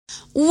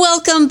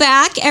Welcome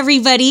back,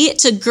 everybody,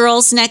 to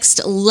Girls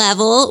Next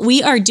Level.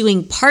 We are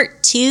doing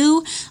part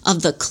 2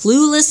 of the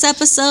Clueless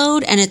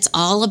episode, and it's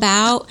all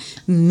about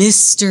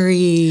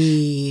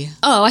mystery.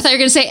 Oh, I thought you were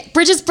going to say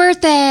Bridget's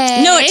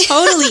birthday. No, it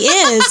totally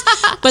is.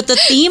 But the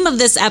theme of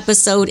this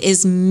episode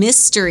is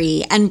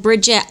mystery. And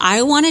Bridget,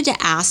 I wanted to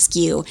ask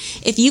you,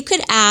 if you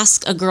could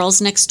ask a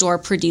Girls Next Door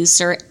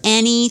producer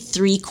any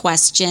 3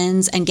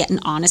 questions and get an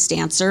honest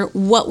answer,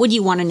 what would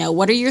you want to know?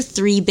 What are your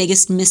 3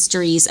 biggest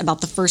mysteries about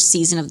the first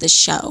season of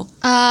this show?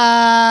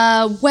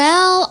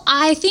 Well,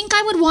 I think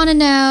I would want to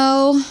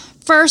know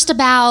first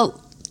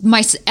about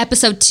my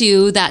episode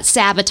 2, that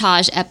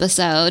sabotage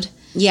episode.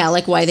 Yeah,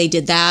 like why they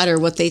did that or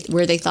where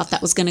they thought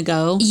that was going to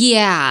go.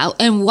 Yeah,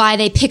 and why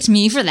they picked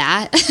me for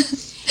that.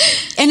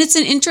 And it's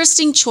an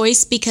interesting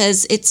choice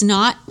because it's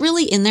not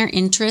really in their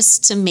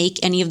interest to make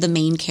any of the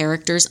main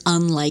characters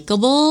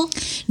unlikable.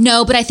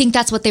 No, but I think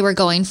that's what they were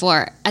going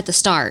for at the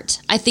start.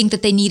 I think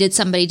that they needed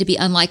somebody to be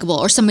unlikable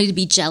or somebody to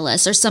be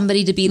jealous or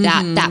somebody to be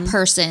that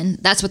person.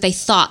 That's what they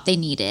thought they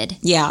needed.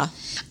 Yeah.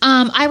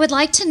 I would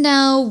like to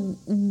know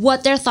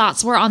what their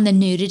thoughts were on the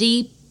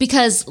nudity.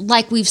 Because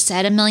like we've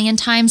said a million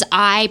times,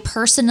 I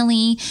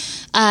personally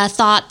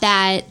thought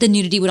that the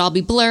nudity would all be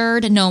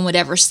blurred and no one would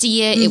ever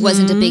see it. It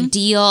wasn't a big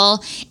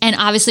deal. And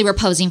obviously we're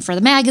posing for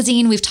the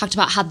magazine. We've talked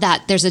about how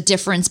that there's a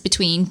difference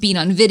between being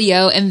on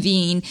video and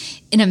being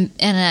in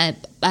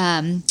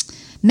a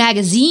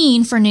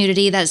magazine for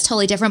nudity. That's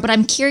totally different. But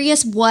I'm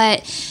curious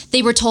what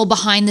they were told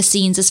behind the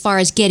scenes as far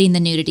as getting the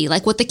nudity,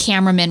 like what the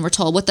cameramen were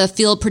told, what the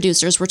field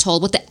producers were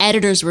told, what the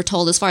editors were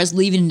told as far as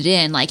leaving it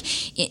in. Like,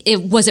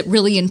 was it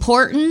really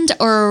important,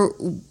 or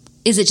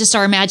is it just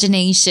our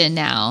imagination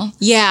now?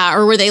 Yeah,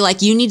 or were they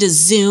like, you need to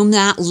zoom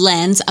that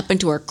lens up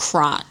into her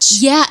crotch?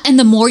 Yeah, and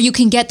the more you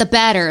can get, the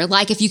better.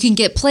 Like, if you can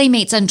get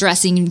playmates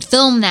undressing,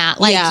 film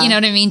that. Like, You know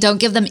what I mean? Don't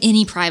give them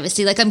any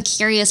privacy. Like, I'm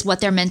curious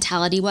what their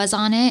mentality was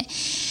on it.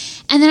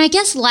 And then I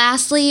guess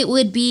lastly, it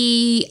would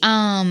be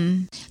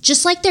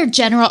just like their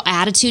general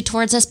attitude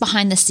towards us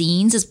behind the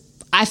scenes is,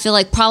 I feel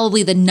like,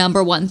 probably the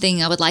number one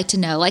thing I would like to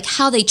know, like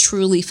how they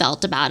truly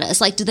felt about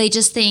us. Like, did they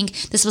just think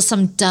this was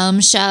some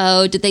dumb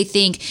show? Did they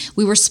think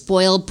we were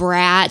spoiled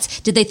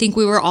brats? Did they think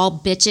we were all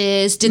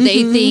bitches? Did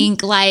they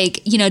think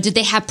did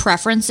they have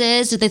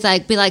preferences? Did they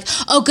be like,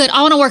 oh, good,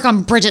 I want to work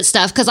on Bridget's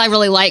stuff because I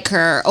really like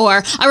her,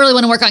 or I really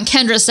want to work on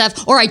Kendra's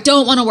stuff, or I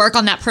don't want to work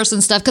on that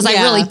person's stuff because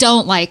I really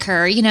don't like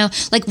her.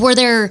 Like were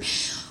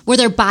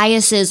there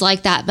biases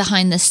like that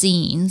behind the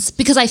scenes?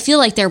 Because I feel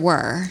like there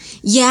were.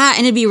 Yeah,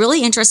 and it'd be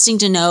really interesting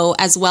to know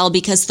as well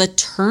because the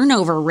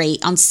turnover rate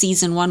on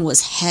season 1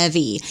 was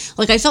heavy.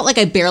 Like, I felt like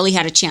I barely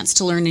had a chance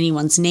to learn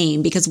anyone's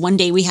name because one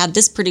day we had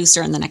this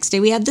producer and the next day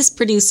we had this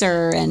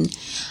producer and...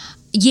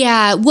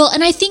 Yeah, well,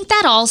 and I think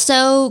that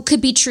also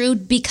could be true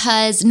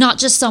because not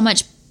just so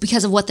much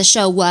because of what the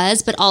show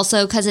was, but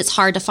also because it's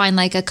hard to find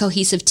like a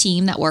cohesive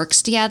team that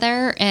works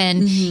together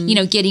and,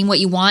 getting what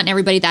you want and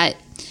everybody that...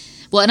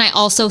 Well, and I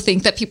also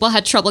think that people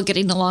had trouble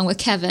getting along with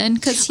Kevin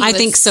because I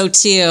think so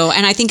too.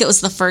 And I think it was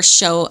the first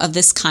show of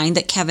this kind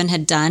that Kevin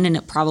had done, and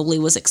it probably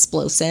was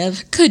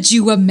explosive. Could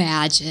you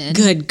imagine?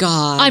 Good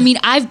God. I mean,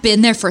 I've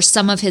been there for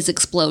some of his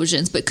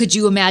explosions, but could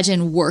you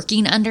imagine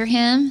working under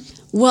him?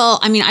 Well,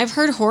 I mean, I've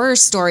heard horror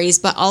stories,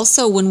 but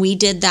also when we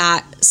did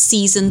that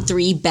season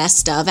 3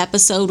 best of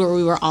episode where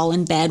we were all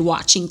in bed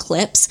watching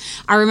clips,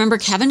 I remember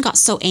Kevin got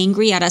so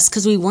angry at us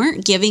because we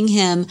weren't giving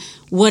him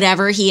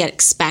whatever he had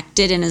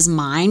expected in his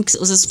mind because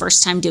it was his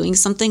first time doing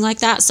something like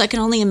that. So I can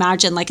only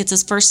imagine, like, it's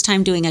his first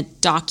time doing a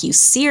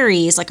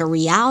docu-series, like a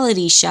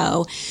reality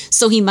show.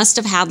 So he must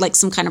have had like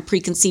some kind of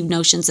preconceived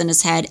notions in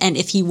his head. And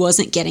if he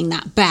wasn't getting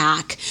that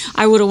back,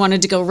 I would have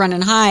wanted to go run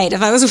and hide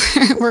if I was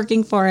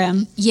working for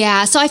him.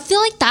 Yeah, so I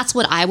feel like that's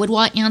what I would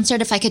want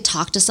answered if I could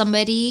talk to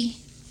somebody.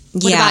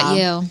 What about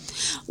you?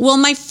 Well,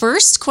 my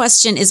first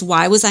question is,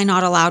 why was I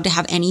not allowed to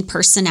have any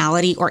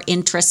personality or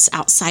interests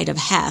outside of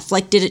Hef?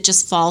 Like, did it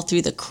just fall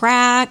through the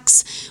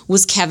cracks?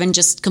 Was Kevin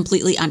just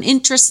completely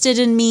uninterested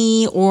in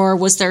me? Or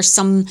was there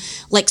some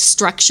like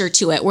structure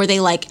to it where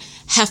they like,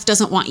 Hef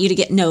doesn't want you to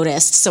get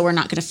noticed, so we're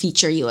not going to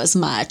feature you as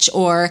much?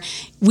 Or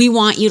we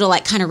want you to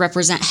like kind of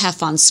represent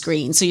Hef on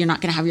screen, so you're not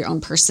going to have your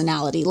own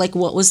personality. Like,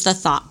 what was the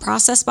thought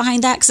process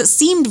behind that? Because it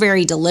seemed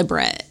very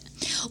deliberate.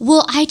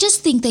 Well, I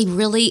just think they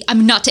really, I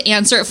mean, not to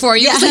answer it for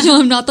you because I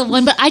know I'm not the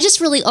one, but I just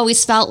really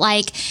always felt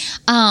like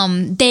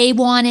they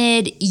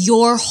wanted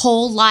your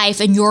whole life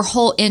and your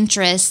whole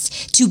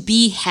interests to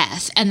be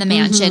Hef and the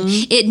mansion.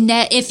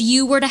 If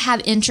you were to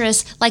have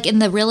interests like in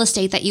the real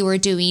estate that you were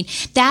doing,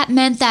 that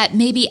meant that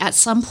maybe at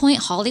some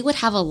point Holly would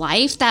have a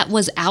life that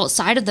was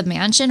outside of the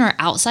mansion or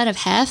outside of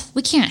Hef.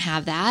 We can't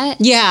have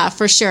that. Yeah,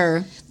 for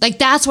sure. Like,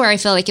 that's where I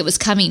feel like it was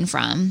coming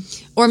from.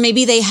 Or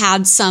maybe they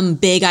had some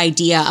big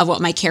idea of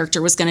what my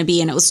character was going to be,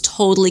 and it was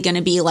totally going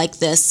to be like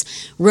this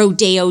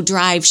Rodeo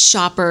Drive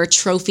shopper,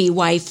 trophy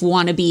wife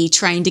wannabe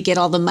trying to get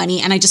all the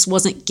money, and I just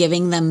wasn't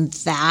giving them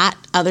that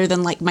other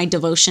than like my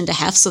devotion to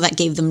Hef, so that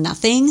gave them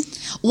nothing.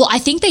 Well, I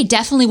think they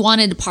definitely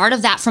wanted part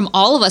of that from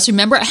all of us.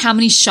 Remember how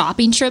many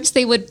shopping trips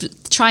they would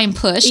try and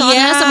push on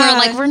us? And we were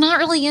like, we're not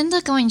really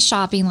into going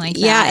shopping like that.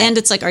 Yeah, and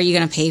it's like, are you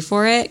going to pay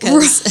for it?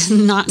 Because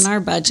not in our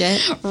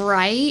budget.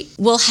 Right.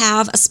 We'll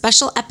have a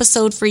special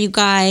episode for you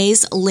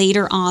guys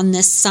later on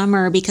this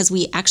summer because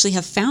we actually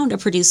have found a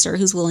producer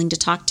who's willing to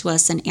talk to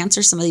us and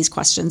answer some of these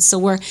questions. So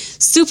we're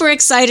super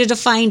excited to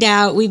find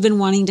out. We've been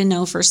wanting to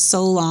know for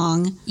so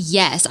long.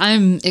 Yes,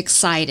 I'm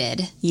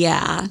excited.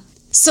 Yeah.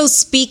 So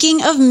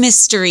speaking of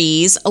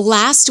mysteries,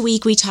 last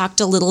week we talked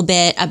a little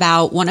bit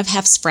about one of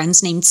Hef's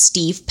friends named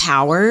Steve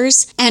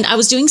Powers. And I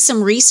was doing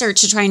some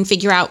research to try and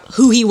figure out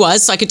who he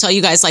was so I could tell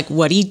you guys like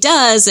what he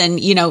does and,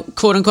 you know,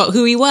 quote unquote,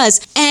 who he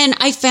was. And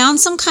I found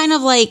some kind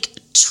of like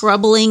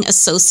troubling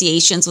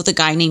associations with a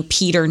guy named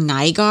Peter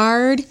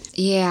Nygaard.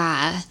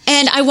 Yeah.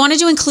 And I wanted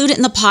to include it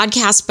in the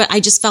podcast, but I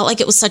just felt like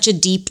it was such a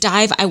deep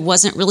dive. I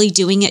wasn't really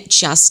doing it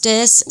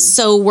justice.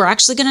 So we're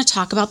actually going to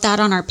talk about that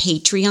on our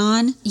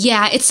Patreon.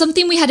 Yeah, it's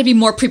something we had to be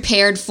more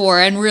prepared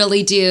for and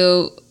really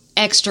do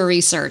extra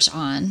research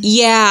on.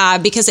 Yeah,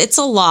 because it's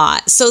a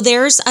lot. So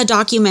there's a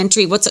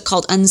documentary, what's it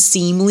called?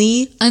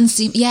 Unseemly.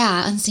 Unseemly.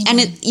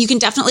 And you can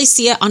definitely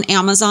see it on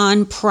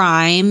Amazon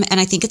Prime, and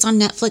I think it's on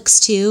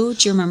Netflix too.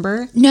 Do you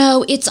remember?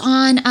 No, it's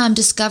on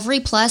Discovery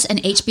Plus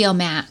and HBO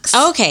Max.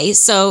 Okay,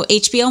 so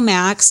HBO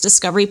Max,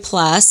 Discovery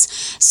Plus.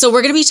 So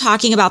we're going to be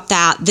talking about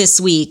that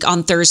this week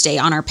on Thursday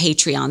on our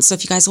Patreon. So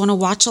if you guys want to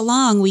watch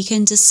along, we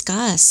can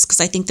discuss,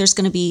 because I think there's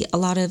going to be a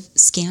lot of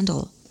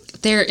scandal.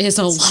 There is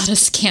a lot of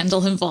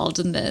scandal involved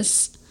in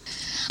this.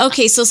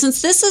 Okay, so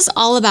since this is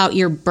all about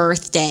your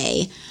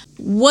birthday,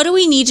 what do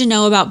we need to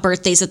know about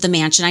birthdays at the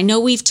mansion? I know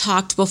we've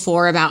talked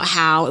before about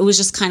how it was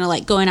just kind of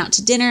like going out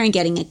to dinner and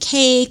getting a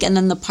cake, and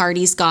then the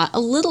parties got a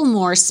little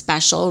more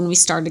special when we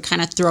started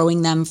kind of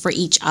throwing them for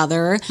each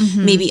other,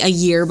 maybe a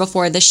year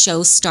before the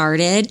show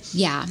started.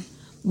 Yeah.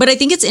 But I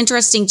think it's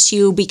interesting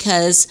too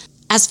because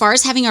as far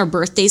as having our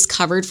birthdays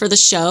covered for the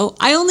show,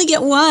 I only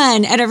get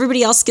one and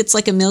everybody else gets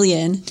like a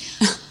million.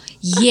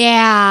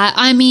 Yeah,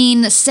 I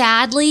mean,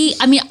 sadly,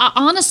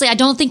 honestly, I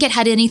don't think it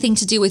had anything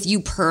to do with you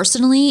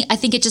personally. I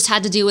think it just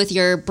had to do with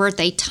your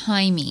birthday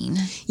timing.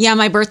 Yeah,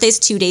 my birthday's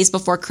 2 days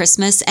before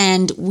Christmas,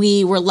 and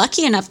we were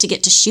lucky enough to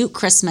get to shoot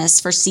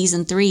Christmas for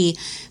season 3.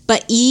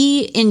 But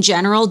E, in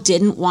general,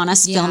 didn't want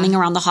us filming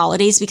around the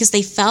holidays because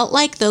they felt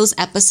like those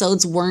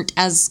episodes weren't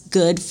as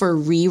good for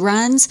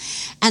reruns.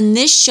 And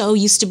this show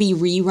used to be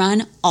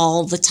rerun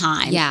all the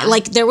time. Yeah.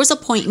 Like, there was a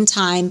point in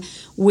time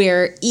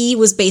where E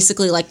was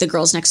basically like the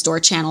Girls Next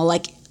Door channel.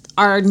 Like,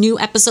 our new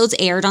episodes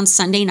aired on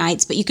Sunday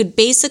nights, but you could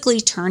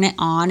basically turn it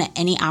on at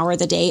any hour of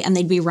the day and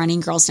they'd be running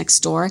Girls Next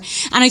Door.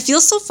 And I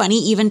feel so funny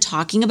even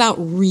talking about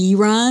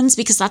reruns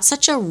because that's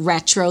such a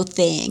retro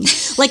thing.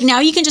 Like now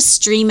you can just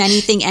stream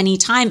anything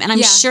anytime. And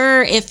I'm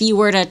sure if you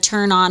were to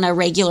turn on a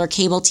regular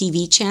cable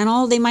TV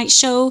channel, they might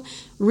show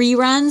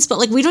reruns, but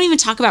like we don't even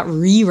talk about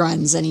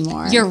reruns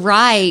anymore. You're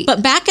right.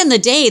 But back in the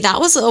day, that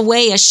was a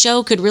way a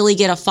show could really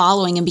get a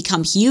following and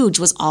become huge,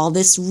 was all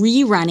this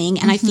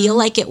rerunning. And I feel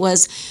like it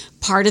was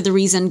part of the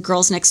reason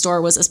Girls Next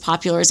Door was as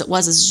popular as it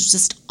was, is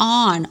just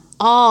on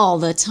all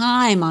the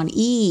time on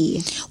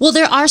E. Well,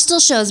 there are still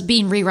shows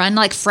being rerun,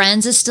 like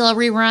Friends is still a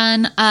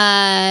rerun,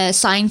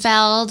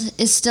 Seinfeld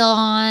is still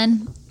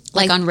on.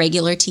 Like on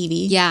regular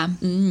TV? Yeah.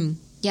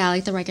 Yeah,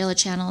 like the regular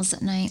channels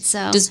at night.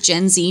 So does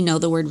Gen Z know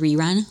the word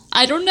rerun?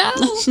 I don't know.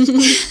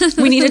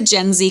 We need a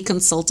Gen Z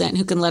consultant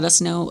who can let us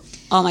know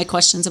all my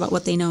questions about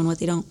what they know and what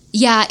they don't.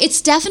 Yeah,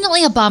 it's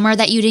definitely a bummer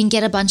that you didn't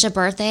get a bunch of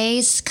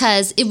birthdays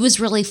because it was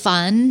really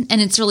fun,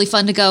 and it's really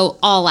fun to go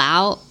all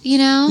out, you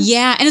know?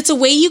 Yeah, and it's a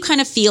way you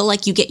kind of feel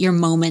like you get your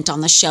moment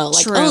on the show.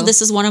 Like, oh,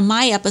 this is one of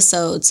my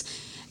episodes,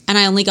 and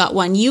I only got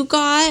one. You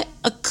got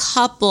a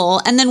couple,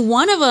 and then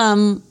one of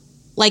them,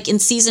 like in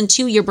season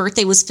 2, your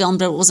birthday was filmed,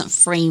 but it wasn't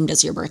framed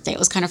as your birthday. It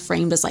was kind of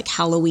framed as like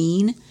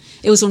Halloween.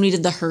 It was when we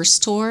did the hearse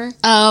tour.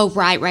 Oh,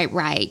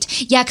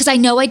 right. Yeah, because I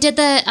know I did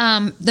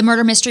the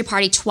murder mystery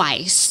party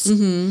twice.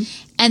 Mm-hmm.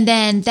 And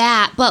then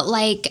that, but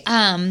like,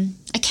 I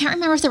can't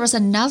remember if there was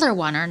another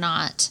one or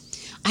not.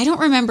 I don't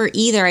remember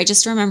either. I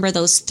just remember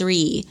those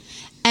 3.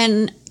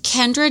 And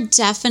Kendra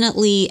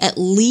definitely at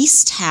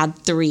least had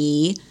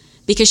 3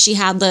 because she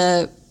had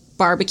the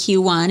barbecue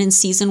one in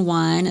season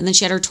 1, and then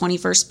she had her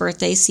 21st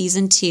birthday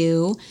season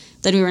 2.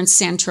 Then we were in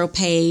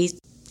Saint-Tropez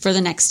for the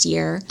next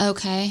year.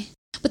 Okay.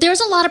 But there was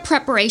a lot of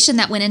preparation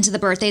that went into the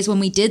birthdays when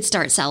we did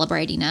start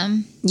celebrating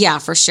them. Yeah,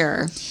 for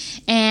sure.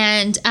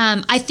 And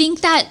I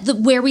think that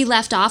where we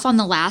left off on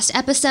the last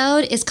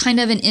episode is kind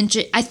of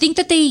I think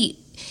that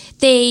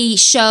they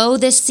show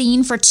this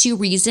scene for 2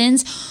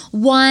 reasons.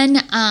 One,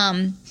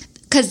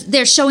 because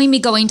they're showing me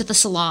going to the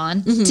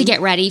salon to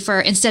get ready for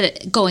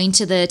instead of going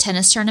to the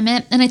tennis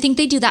tournament. And I think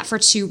they do that for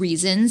 2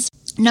 reasons.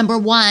 Number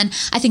one,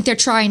 I think they're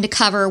trying to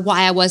cover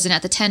why I wasn't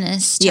at the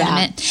tennis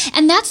tournament. Yeah.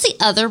 And that's the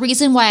other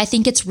reason why I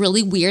think it's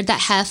really weird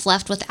that Hef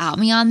left without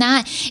me on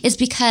that, is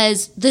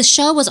because the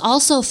show was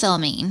also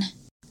filming.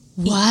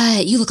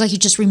 What? You look like you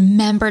just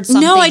remembered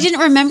something. No, I didn't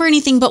remember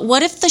anything, but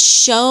what if the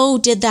show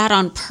did that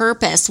on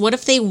purpose? What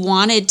if they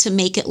wanted to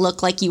make it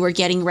look like you were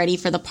getting ready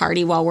for the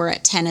party while we're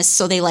at tennis,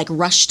 so they like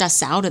rushed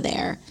us out of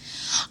there?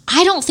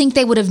 I don't think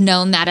they would have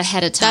known that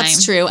ahead of time.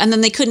 That's true. And then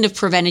they couldn't have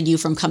prevented you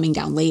from coming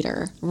down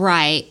later.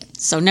 Right.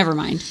 So never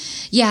mind.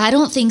 Yeah, I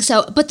don't think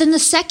so. But then the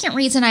second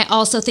reason I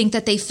also think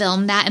that they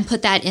filmed that and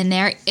put that in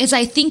there is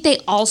I think they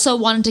also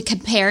wanted to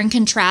compare and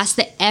contrast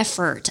the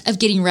effort of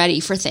getting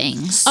ready for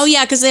things. Oh,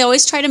 yeah, because they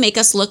always try to make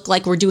us look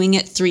like we're doing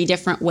it 3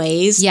 different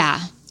ways. Yeah.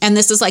 And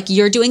this is like,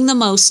 you're doing the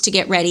most to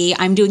get ready,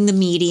 I'm doing the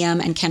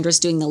medium, and Kendra's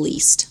doing the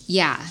least.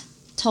 Yeah.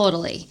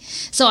 Totally.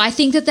 So I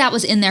think that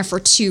was in there for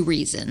 2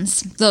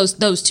 reasons.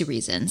 Those 2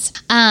 reasons.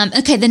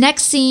 Okay, the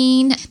next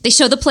scene, they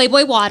show the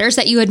Playboy waters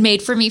that you had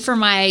made for me for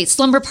my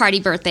slumber party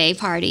birthday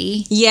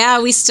party. Yeah,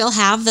 we still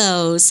have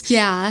those.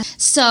 Yeah.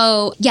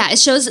 So yeah, it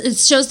shows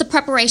the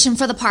preparation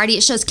for the party.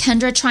 It shows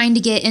Kendra trying to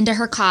get into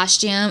her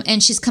costume,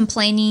 and she's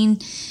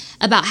complaining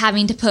about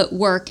having to put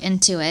work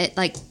into it,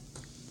 like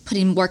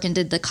putting work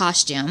into the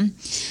costume.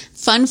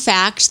 Fun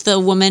fact, the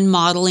woman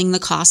modeling the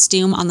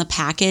costume on the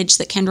package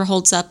that Kendra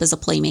holds up is a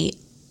playmate.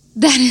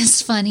 That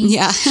is funny.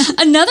 Yeah.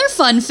 Another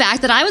fun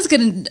fact that I was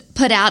going to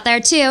put out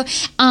there too,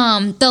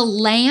 the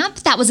lamp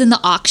that was in the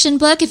auction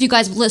book, if you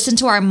guys listen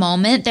to our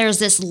moment, there's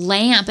this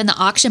lamp in the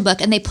auction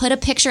book, and they put a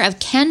picture of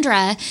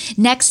Kendra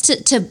next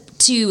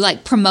to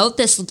like promote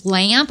this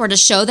lamp or to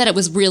show that it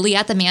was really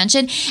at the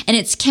mansion, and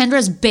it's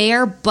Kendra's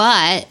bare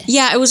butt.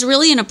 Yeah, it was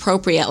really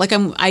inappropriate. Like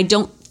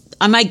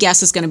my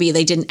guess is going to be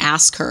they didn't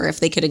ask her if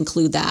they could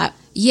include that.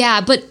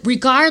 Yeah, but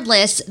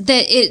regardless,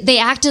 they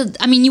acted,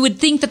 I mean, you would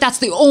think that that's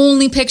the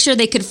only picture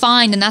they could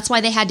find, and that's why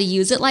they had to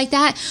use it like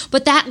that.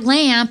 But that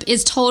lamp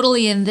is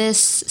totally in this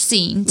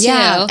scene, too.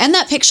 Yeah, and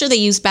that picture they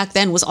used back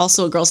then was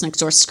also a Girls Next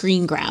Door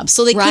screen grab.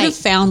 So they could have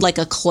found like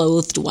a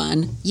clothed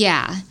one.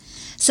 Yeah.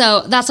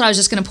 So that's what I was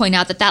just going to point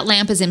out, that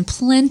lamp is in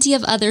plenty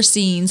of other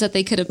scenes that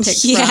they could have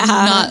picked from,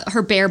 not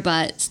her bare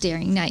butt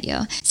staring at you.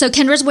 So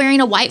Kendra's wearing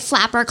a white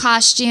flapper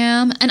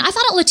costume, and I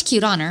thought it looked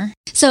cute on her.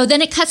 So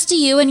then it cuts to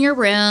you in your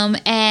room,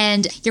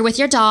 and you're with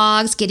your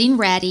dogs getting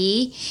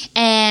ready.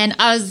 And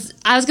I was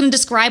going to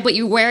describe what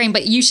you're wearing,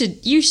 but you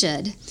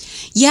should.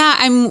 Yeah,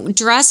 I'm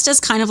dressed as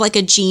kind of like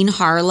a Jean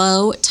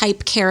Harlow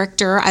type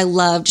character.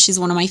 She's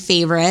one of my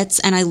favorites,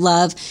 and I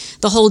love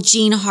the whole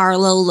Jean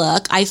Harlow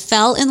look. I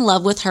fell in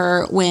love with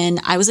her when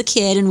I was a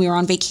kid and we were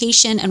on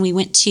vacation, and we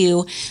went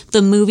to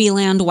the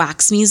Movieland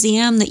Wax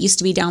Museum that used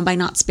to be down by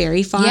Knott's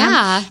Berry Farm.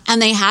 Yeah. And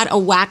they had a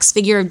wax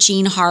figure of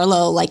Jean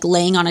Harlow like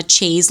laying on a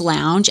chaise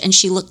lounge, and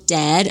she looked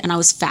dead, and I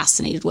was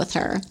fascinated with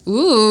her.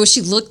 Ooh,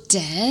 she looked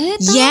dead?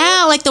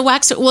 Yeah, like the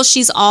wax, well,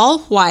 she's all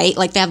white,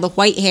 like they have the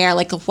white hair,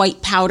 like a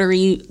white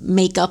powdery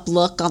makeup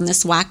look on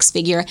this wax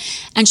figure,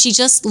 and she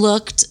just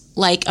looked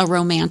like a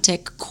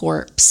romantic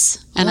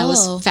corpse, and I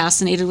was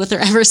fascinated with her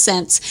ever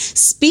since.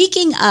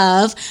 Speaking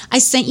of, I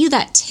sent you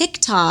that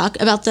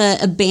TikTok about the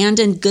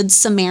abandoned Good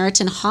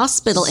Samaritan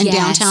Hospital in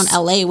downtown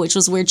LA, which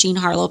was where Jean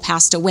Harlow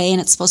passed away, and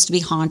it's supposed to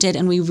be haunted,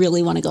 and we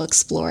really want to go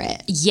explore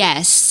it.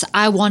 Yes,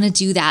 I want to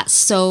do that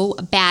so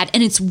bad,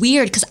 and it's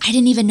weird because I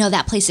didn't even know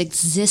that place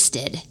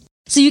existed.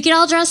 So you get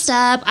all dressed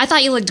up. I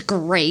thought you looked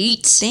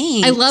great.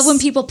 Thanks. I love when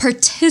people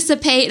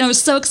participate, and I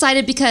was so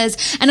excited because,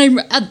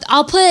 and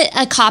I'll put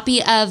a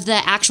copy of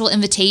the actual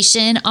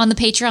invitation on the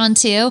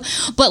Patreon too.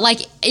 But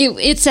like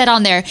it said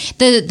on there,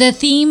 the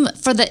theme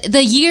for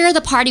the year the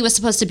party was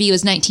supposed to be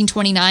was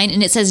 1929,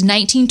 and it says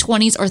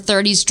 1920s or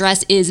 30s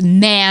dress is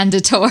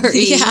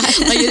mandatory. Yeah,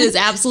 like it is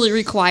absolutely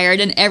required,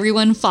 and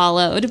everyone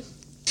followed.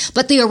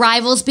 But the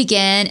arrivals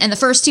begin, and the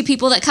first 2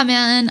 people that come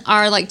in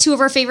are like 2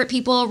 of our favorite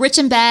people, Rich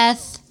and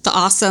Beth. The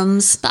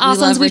Awesomes. The Awesomes.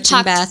 We love Rich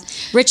and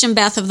Beth. Rich and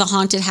Beth of the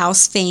Haunted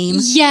House fame.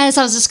 Yes,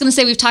 I was just going to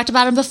say we've talked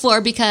about them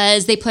before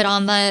because they put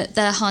on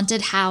the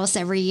haunted house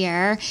every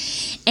year.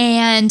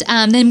 And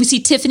then we see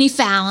Tiffany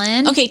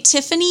Fallon. Okay,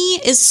 Tiffany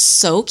is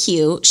so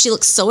cute. She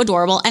looks so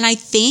adorable. And I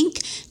think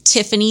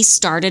Tiffany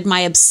started my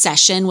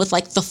obsession with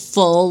like the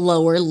full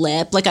lower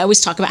lip. Like I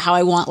always talk about how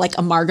I want like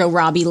a Margot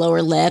Robbie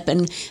lower lip,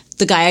 and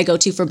the guy I go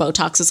to for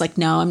Botox is like,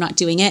 no, I'm not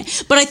doing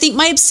it. But I think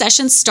my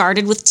obsession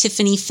started with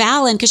Tiffany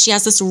Fallon because she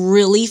has this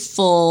really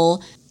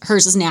full,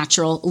 hers is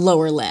natural,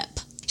 lower lip.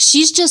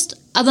 She's just,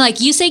 I'm like,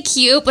 you say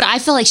cute, but I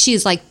feel like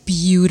she's like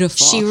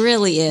beautiful. She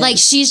really is. Like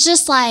she's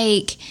just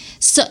like,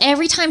 so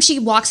every time she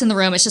walks in the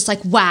room, it's just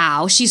like,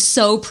 wow, she's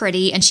so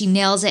pretty and she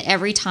nails it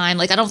every time.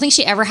 Like I don't think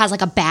she ever has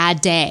like a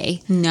bad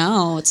day.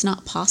 No, it's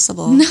not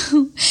possible.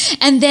 No.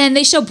 And then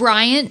they show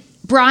Brian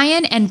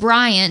and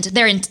Bryant,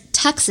 they're in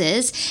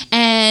tuxes,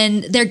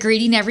 and they're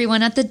greeting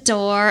everyone at the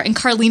door, and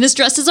Carlina's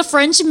dressed as a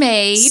French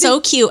maid. So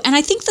cute. And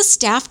I think the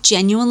staff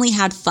genuinely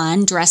had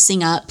fun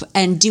dressing up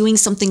and doing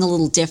something a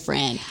little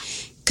different.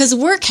 because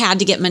work had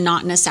to get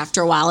monotonous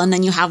after a while, and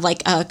then you have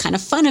like a kind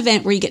of fun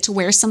event where you get to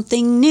wear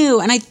something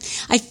new. And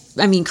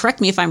I mean,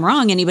 correct me if I'm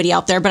wrong, anybody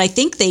out there, but I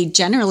think they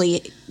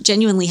genuinely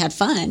had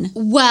fun.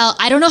 Well,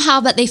 I don't know how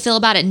they feel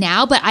about it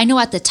now, but I know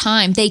at the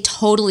time they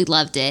totally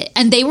loved it.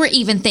 And they were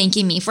even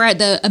thanking me for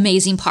the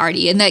amazing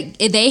party, and that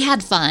they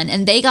had fun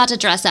and they got to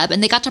dress up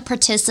and they got to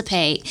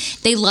participate.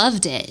 They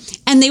loved it.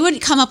 And they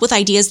would come up with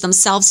ideas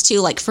themselves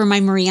too. Like for my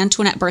Marie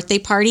Antoinette birthday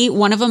party,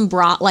 one of them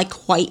brought like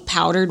white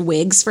powdered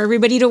wigs for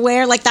everybody to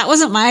wear. Like that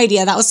wasn't my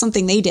idea. That was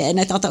something they did. And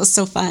I thought that was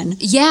so fun.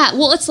 Yeah.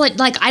 Well, it's like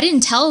I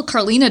didn't tell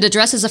Carlina to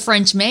dress as a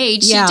French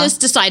maid. She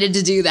just decided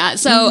to do that.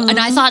 So, and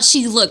I thought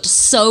she looked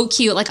so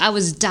cute. Like I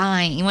was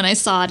dying when I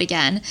saw it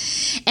again.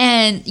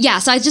 And yeah,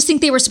 so I just think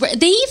they were super.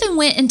 They even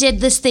went and did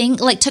this thing,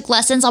 like took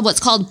lessons on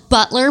what's called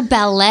Butler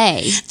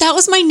Ballet. That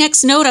was my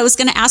next note. I was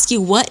going to ask you,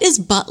 what is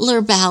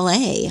Butler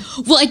Ballet?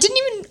 Well,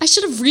 I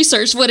should have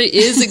researched what it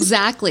is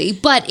exactly,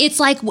 but it's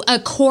like a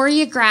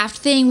choreographed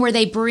thing where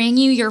they bring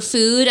you your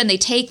food and they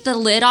take the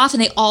lid off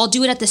and they all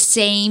do it at the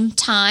same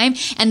time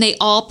and they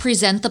all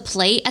present the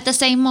plate at the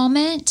same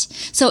moment.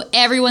 So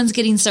everyone's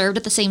getting served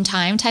at the same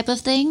time type of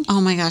thing.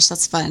 Oh my gosh,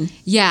 that's fun.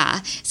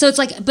 Yeah. So it's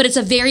like, but it's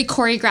a very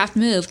choreographed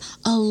move.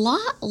 A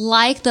lot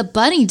like the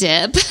bunny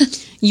dip.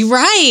 You're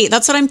right.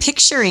 That's what I'm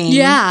picturing.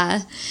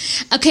 Yeah.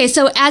 Okay,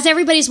 so as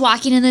everybody's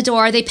walking in the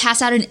door, they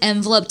pass out an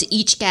envelope to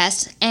each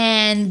guest,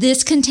 and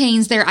this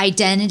contains their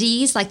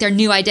identities, like their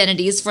new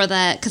identities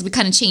because we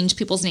kind of changed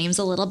people's names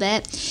a little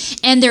bit,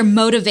 and their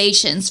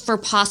motivations for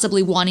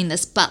possibly wanting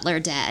this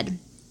butler dead.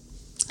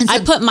 I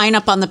put mine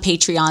up on the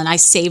Patreon. I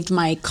saved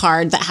my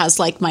card that has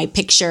like my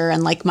picture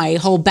and like my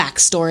whole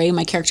backstory,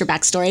 my character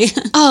backstory.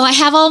 Oh, I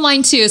have all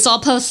mine too. So I'll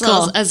post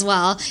those as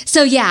well.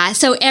 So yeah,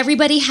 so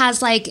everybody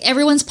has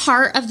everyone's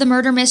part of the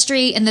murder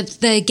mystery and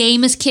the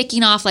game is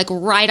kicking off like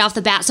right off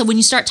the bat. So when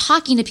you start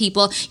talking to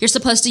people, you're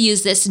supposed to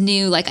use this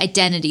new like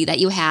identity that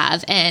you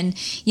have and,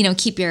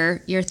 keep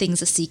your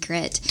things a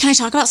secret. Can I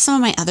talk about some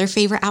of my other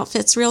favorite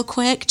outfits real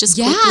quick? Just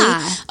quickly.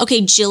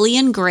 Okay,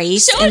 Jillian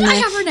Grace in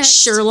the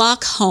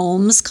Sherlock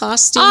Holmes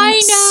costume. I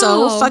know.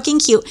 So fucking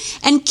cute.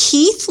 And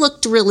Keith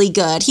looked really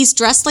good. He's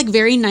dressed like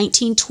very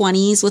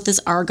 1920s with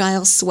his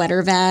Argyle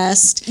sweater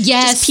vest.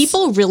 Yes. Just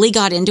people really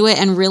got into it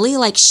and really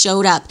like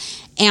showed up.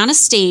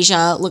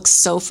 Anastasia looks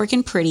so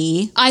freaking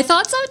pretty. I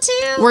thought so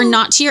too. We're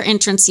not to your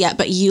entrance yet,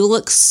 but you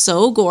look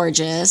so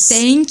gorgeous.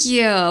 Thank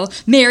you.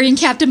 Mary and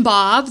Captain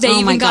Bob, they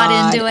even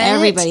got into it.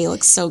 Everybody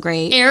looks so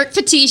great. Eric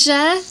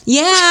Patricia.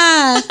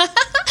 Yeah. I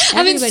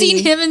haven't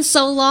seen him in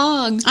so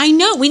long. I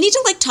know. We need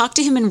to talk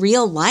to him in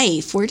real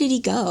life. Where did he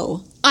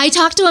go? I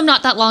talked to him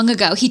not that long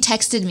ago. He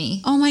texted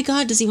me. Oh my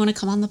God. Does he want to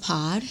come on the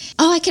pod?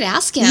 Oh, I could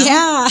ask him.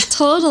 Yeah.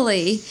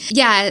 Totally.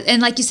 Yeah.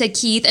 And like you said,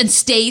 Keith and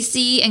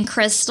Stacy and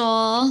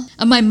Crystal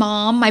and my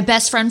mom, my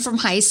best friend from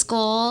high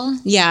school.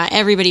 Yeah.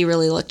 Everybody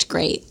really looked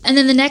great. And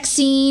then the next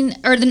scene,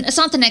 it's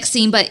not the next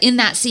scene, but in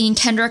that scene,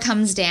 Kendra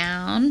comes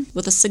down.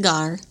 With a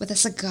cigar.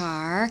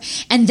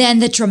 And then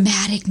the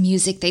dramatic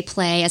music they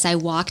play as I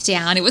walk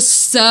down. It was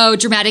so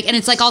dramatic. And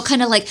it's like all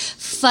kind of like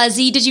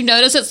fuzzy. Did you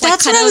notice?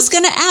 That's what I was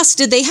going to ask.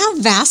 Did they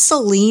have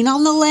Vaseline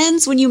on the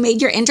lens when you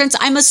made your entrance?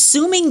 I'm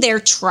assuming they're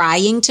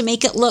trying to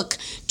make it look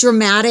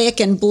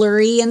dramatic and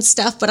blurry and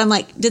stuff, but I'm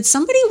like, did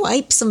somebody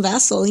wipe some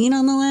Vaseline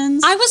on the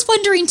lens? I was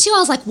wondering too. I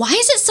was like, why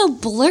is it so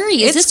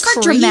blurry? Is this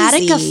for crazy.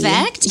 Dramatic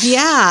effect?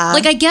 Yeah.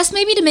 Like, I guess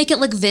maybe to make it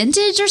look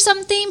vintage or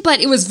something, but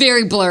it was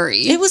very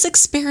blurry. It was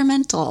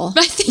experimental.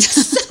 I think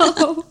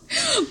so.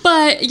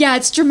 But yeah,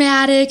 it's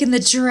dramatic and the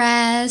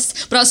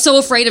dress. But I was so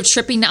afraid of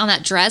tripping on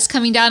that dress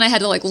coming down. I had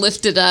to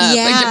lift it up and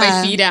get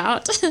my feet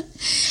out.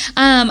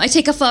 I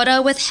take a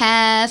photo with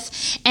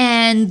Hef,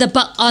 and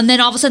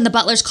then all of a sudden the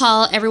butlers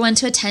call everyone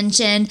to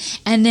attention,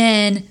 and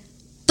then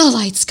the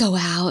lights go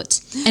out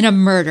and a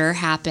murder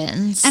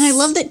happens. And I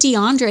love that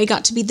DeAndre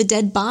got to be the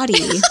dead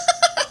body.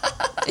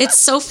 It's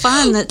so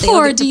fun that they Poor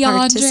all get to DeAndre.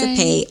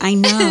 participate. I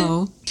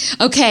know.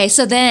 Okay,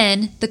 so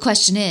then the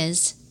question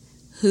is,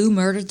 who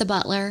murdered the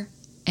butler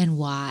and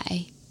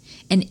why?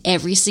 And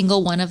every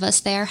single one of us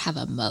there have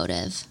a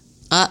motive.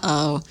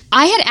 Uh-oh.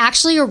 I had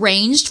actually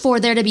arranged for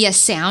there to be a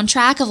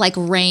soundtrack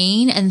of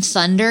rain and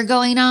thunder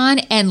going on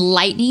and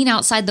lightning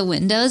outside the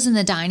windows in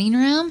the dining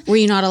room. Were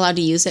you not allowed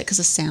to use it because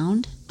of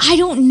sound? I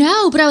don't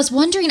know, but I was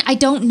wondering, I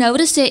don't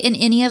notice it in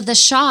any of the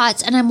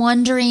shots, and I'm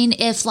wondering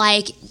if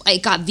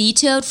it got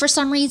vetoed for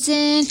some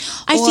reason.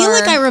 I feel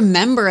like I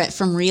remember it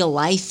from real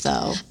life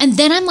though. And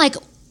then I'm like,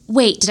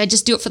 wait, did I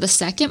just do it for the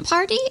second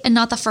party and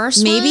not the first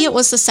one? Maybe it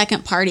was the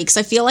second party, because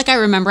I feel like I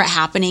remember it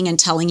happening and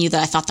telling you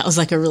that I thought that was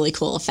a really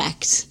cool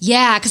effect.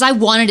 Yeah, because I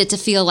wanted it to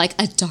feel like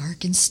a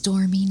dark and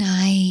stormy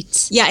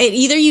night. Yeah,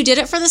 either you did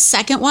it for the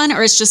second one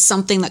or it's just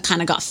something that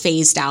kind of got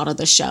phased out of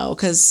the show,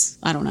 because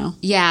I don't know.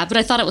 Yeah, but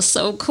I thought it was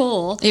so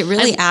cool. It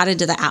really added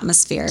to the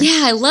atmosphere.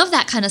 Yeah, I love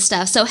that kind of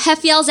stuff. So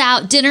Hef yells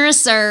out, dinner is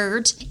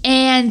served.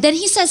 And then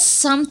he says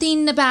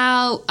something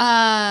about,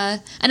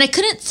 and I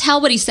couldn't tell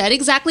what he said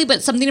exactly,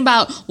 but something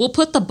about, we'll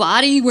put the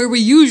body where we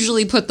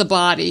usually put the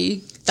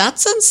body.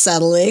 That's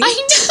unsettling.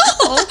 I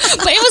know.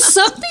 But it was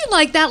something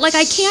like that. Like,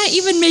 I can't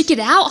even make it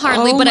out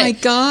hardly. Oh, but my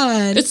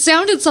God. It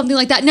sounded something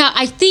like that. Now,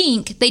 I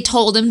think they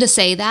told him to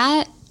say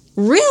that.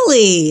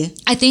 Really?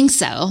 I think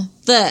so.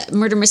 The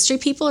murder mystery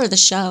people or the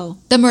show?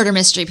 The murder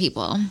mystery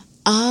people.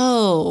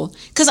 Oh,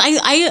 because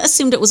I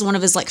assumed it was one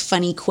of his like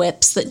funny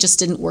quips that just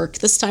didn't work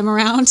this time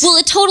around. Well,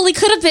 it totally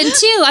could have been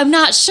too. I'm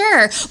not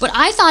sure. But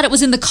I thought it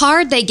was in the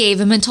card they gave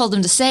him and told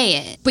him to say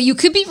it. But you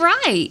could be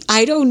right.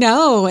 I don't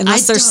know,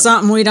 unless there's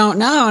something we don't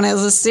know and it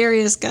was a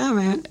serious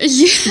comment.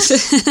 Yeah.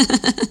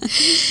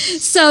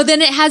 So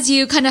then it has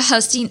you kind of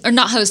hosting, or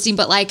not hosting,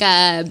 but like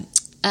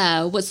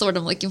what's the word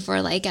I'm looking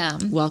for? Like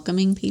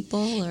welcoming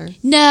people, or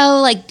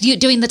no, like you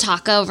doing the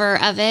talk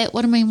over of it.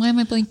 Why am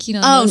I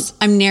blanking on this?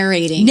 I'm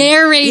narrating.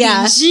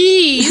 Yeah.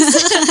 Jeez.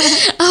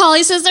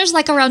 Holly says there's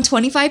like around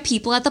 25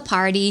 people at the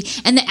party,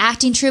 and the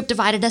acting troupe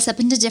divided us up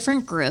into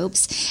different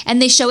groups,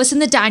 and they show us in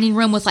the dining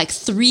room with like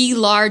 3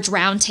 large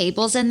round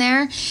tables in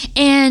there.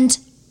 And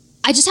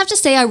I just have to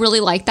say I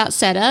really like that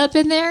setup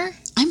in there.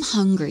 I'm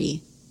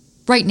hungry.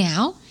 Right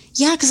now?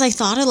 Yeah, because I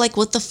thought of like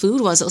what the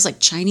food was. It was like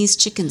Chinese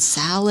chicken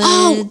salad.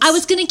 Oh, I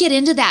was going to get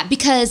into that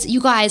because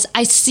you guys,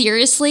 I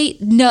seriously,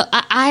 no,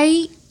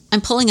 I'm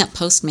pulling up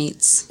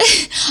Postmates.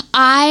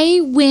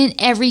 I went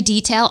every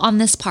detail on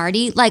this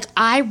party. Like,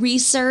 I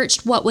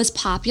researched what was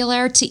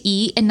popular to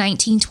eat in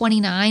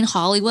 1929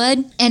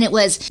 Hollywood, and it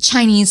was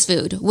Chinese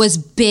food was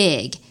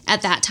big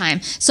at that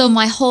time. So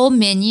my whole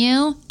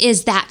menu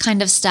is that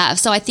kind of stuff.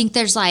 So I think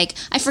there's like,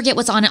 I forget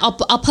what's on it. I'll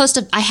post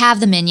I have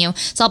the menu,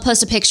 so I'll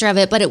post a picture of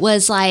it, but it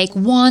was like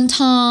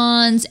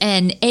wontons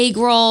and egg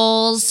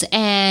rolls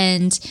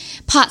and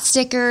pot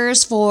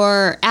stickers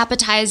for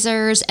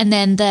appetizers. And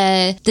then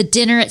the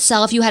dinner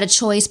itself, you had a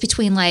choice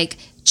between like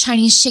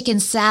Chinese chicken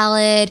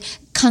salad,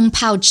 kung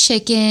pao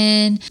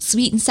chicken,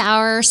 sweet and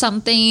sour or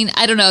something.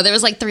 I don't know. There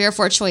was like 3 or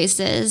 4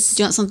 choices.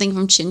 Do you want something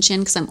from Chin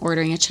Chin? Because I'm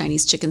ordering a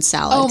Chinese chicken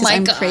salad. Oh my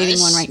I'm gosh. craving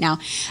one right now.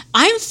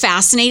 I'm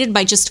fascinated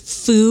by just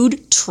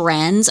food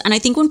trends. And I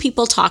think when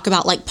people talk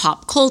about like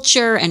pop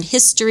culture and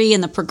history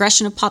and the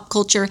progression of pop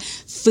culture,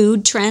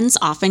 food trends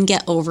often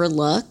get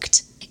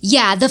overlooked.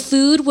 Yeah, the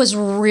food was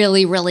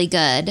really, really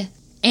good.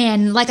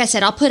 And like I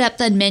said, I'll put up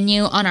the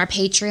menu on our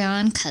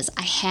Patreon because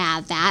I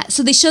have that.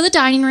 So they show the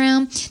dining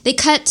room. They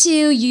cut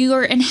to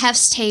your and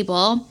Hef's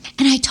table.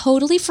 And I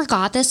totally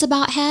forgot this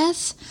about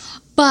Hef,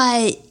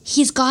 but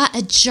he's got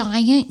a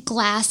giant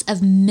glass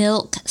of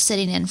milk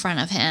sitting in front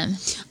of him.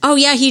 Oh,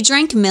 yeah. He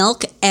drank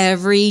milk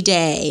every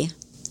day.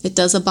 It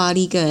does a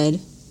body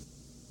good.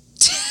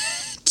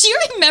 Do you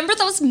remember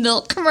those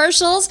milk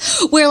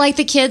commercials where like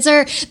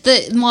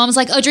the mom's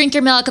like, oh, drink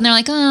your milk. And they're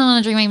like, oh, I don't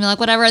want to drink my milk,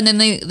 whatever. And then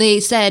they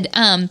said,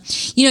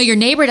 your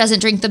neighbor doesn't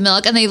drink the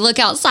milk. And they look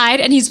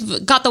outside and he's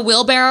got the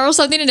wheelbarrow or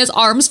something and his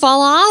arms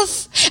fall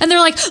off. And they're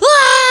like,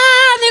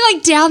 ah! And they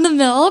like down the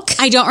milk.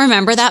 I don't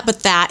remember that,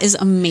 but that is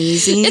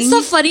amazing. It's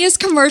the funniest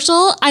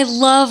commercial. I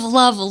love,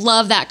 love,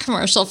 love that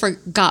commercial for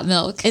Got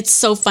Milk. It's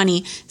so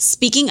funny.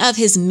 Speaking of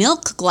his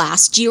milk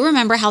glass, do you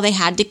remember how they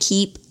had to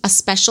keep a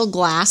special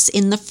glass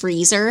in the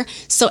freezer?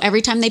 So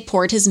every time they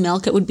poured his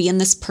milk, it would be in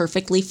this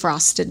perfectly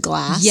frosted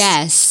glass.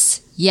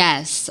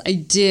 Yes, I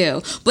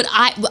do. But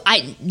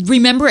I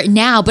remember it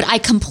now, but I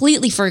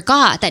completely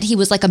forgot that he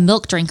was like a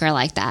milk drinker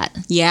like that.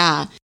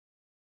 Yeah.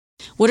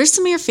 What are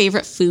some of your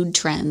favorite food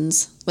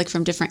trends, like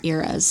from different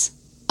eras?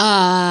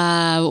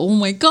 Oh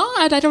my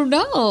God, I don't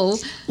know.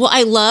 Well,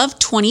 I love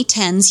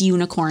 2010's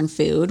unicorn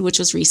food, which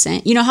was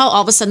recent. You know how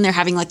all of a sudden they're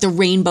having like the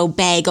rainbow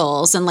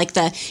bagels and like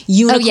the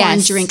unicorn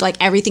drink, like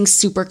everything's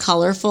super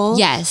colorful.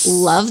 Yes.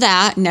 Love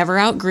that. Never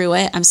outgrew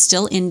it. I'm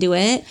still into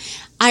it.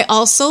 I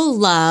also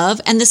love,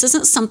 and this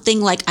isn't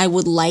something like I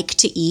would like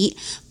to eat,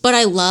 but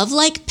I love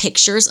like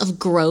pictures of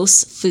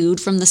gross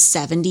food from the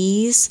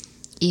 70s.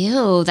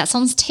 Ew, that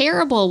sounds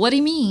terrible. What do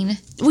you mean?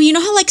 Well, you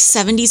know how like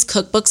 70s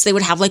cookbooks, they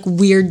would have like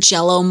weird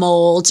Jell-O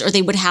molds, or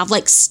they would have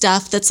like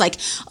stuff that's like,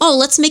 oh,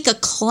 let's make a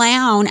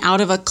clown out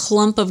of a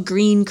clump of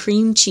green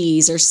cream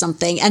cheese or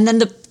something. And then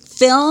the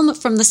film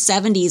from the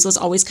 70s was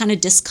always kind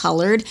of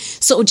discolored,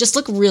 so it would just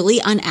look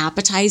really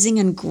unappetizing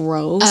and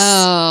gross.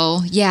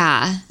 Oh,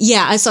 yeah.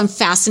 Yeah, so I'm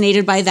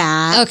fascinated by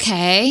that.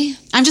 Okay.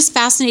 I'm just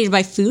fascinated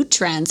by food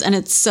trends, and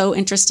it's so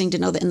interesting to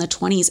know that in the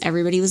 20s,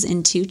 everybody was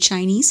into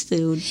Chinese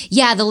food.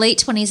 Yeah, the late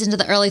 20s into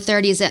the early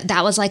 30s,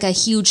 that was like a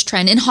huge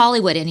trend in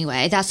Hollywood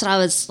anyway. That's what I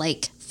was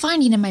like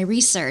finding in my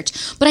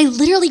research. But I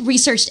literally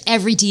researched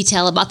every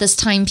detail about this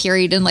time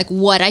period and like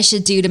what I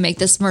should do to make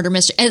this murder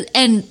mystery.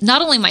 And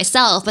not only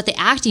myself, but the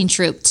acting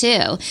troupe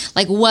too.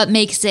 Like what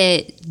makes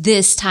it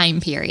this time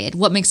period?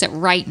 What makes it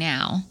right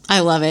now? I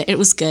love it. It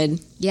was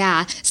good.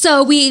 Yeah.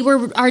 So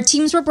our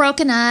teams were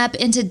broken up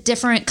into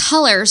different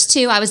colors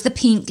too. I was the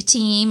pink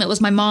team. It was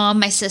my mom,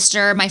 my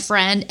sister, my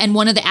friend, and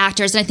one of the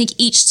actors. And I think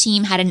each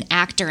team had an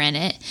actor in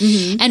it.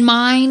 Mm-hmm. And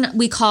mine,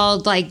 we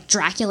called like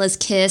Dracula's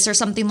Kiss or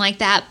something like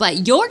that.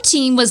 But your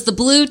team was the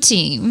blue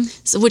team.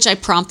 So, which I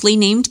promptly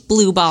named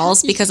Blue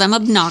Balls because I'm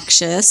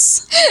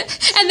obnoxious.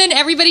 And then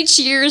everybody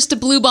cheers to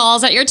Blue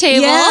Balls at your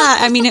table. Yeah.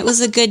 I mean, it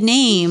was a good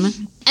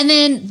name. And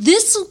then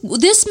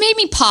this made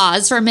me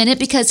pause for a minute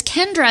because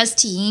Kendra's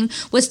team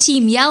was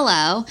Team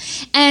Yellow.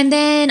 And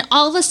then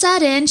all of a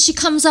sudden, she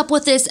comes up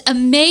with this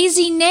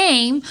amazing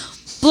name,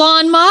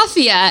 Blonde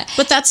Mafia.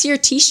 But that's your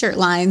t-shirt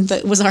line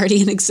that was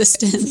already in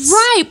existence.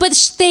 Right,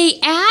 but they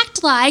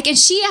act like, and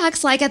she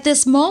acts like at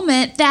this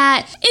moment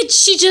that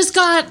she just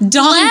got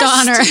dawned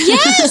on her.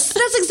 Yes,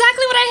 that's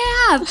exactly what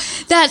I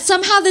have. That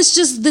somehow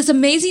this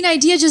amazing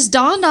idea just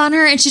dawned on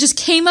her and she just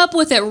came up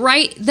with it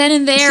right then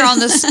and there on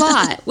the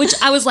spot, which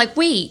I was like,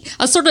 wait,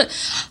 I was sort of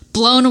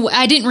blown away.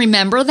 I didn't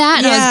remember that,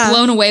 and I was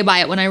blown away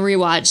by it when I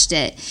rewatched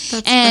it.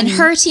 That's and funny.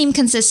 Her team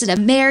consisted of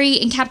Mary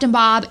and Captain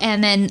Bob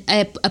and then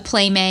a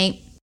playmate.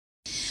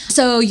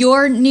 So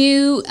your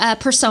new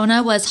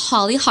persona was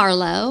Holly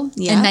Harlow, a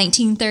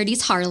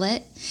 1930s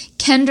harlot.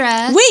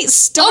 Kendra. Wait,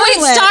 Starlet.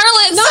 Oh, wait,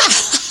 Starlet.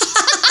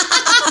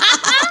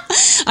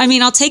 No. I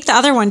mean, I'll take the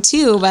other one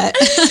too, but.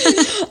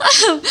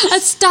 A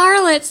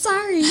starlet,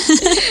 sorry. And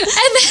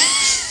then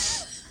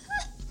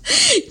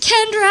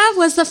Kendra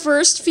was the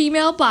first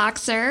female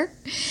boxer,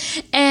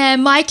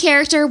 and my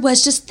character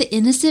was just the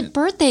innocent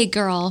birthday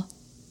girl.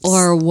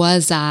 Or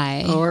was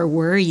I? Or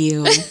were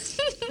you?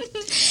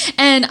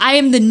 And I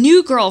am the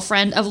new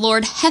girlfriend of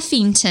Lord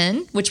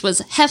Heffington, which was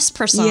Hef's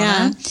persona.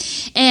 Yeah.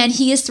 And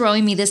he is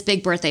throwing me this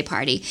big birthday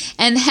party.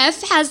 And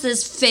Hef has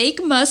this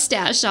fake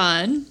mustache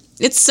on.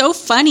 It's so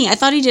funny. I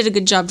thought he did a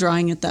good job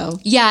drawing it, though.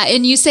 Yeah,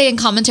 and you say in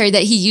commentary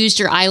that he used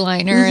your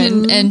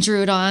eyeliner and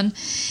drew it on.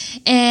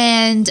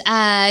 And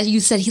you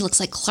said he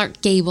looks like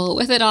Clark Gable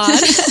with it on.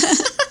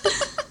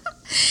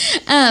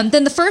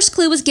 Then the first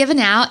clue was given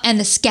out and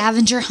the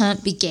scavenger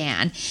hunt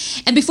began.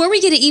 And before we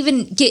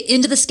even get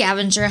into the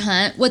scavenger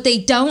hunt, what they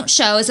don't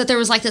show is that there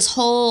was like this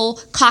whole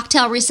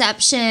cocktail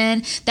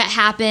reception that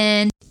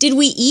happened. Did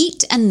we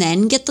eat and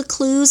then get the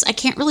clues? I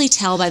can't really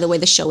tell by the way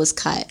the show was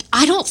cut.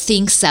 I don't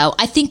think so.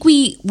 I think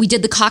we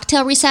did the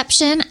cocktail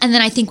reception, and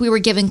then I think we were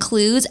given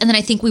clues, and then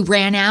I think we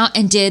ran out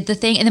and did the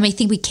thing, and then I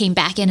think we came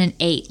back in and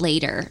ate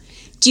later.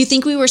 Do you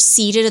think we were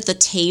seated at the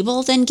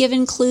table, then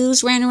given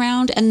clues, ran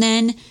around, and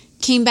then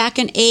came back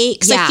and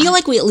ate? Because I feel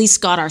like we at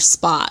least got our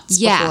spots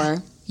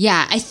before.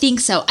 Yeah, I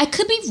think so. I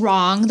could be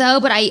wrong, though,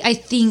 but I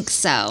think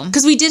so.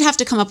 Because we did have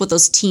to come up with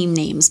those team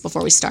names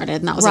before we started,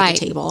 and that was at the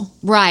table.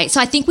 Right. So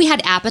I think we had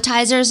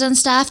appetizers and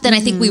stuff. Then I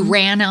think we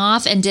ran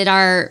off and did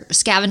our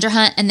scavenger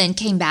hunt and then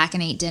came back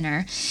and ate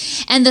dinner.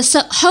 And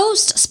the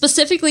host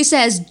specifically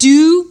says,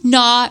 do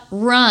not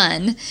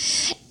run.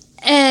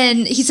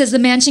 And he says the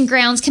mansion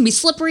grounds can be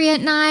slippery at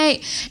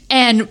night.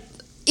 And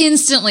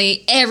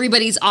instantly,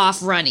 everybody's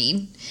off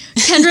running.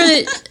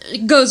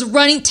 Kendra goes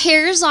running,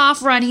 tears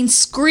off running,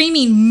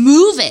 screaming,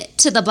 move it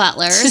to the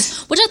butlers,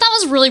 which I thought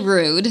was really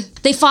rude.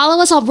 They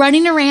follow us all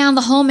running around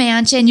the whole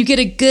mansion. You get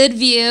a good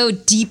view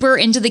deeper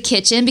into the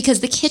kitchen because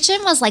the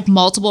kitchen was like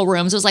multiple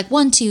rooms. It was like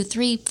 1, 2,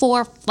 3,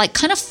 4, like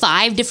kind of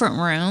 5 different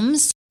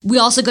rooms. We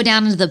also go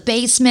down into the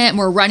basement and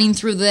we're running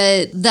through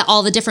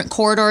all the different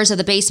corridors of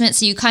the basement.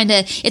 So you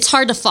it's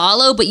hard to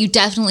follow, but you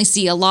definitely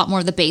see a lot more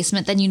of the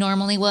basement than you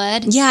normally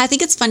would. Yeah, I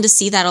think it's fun to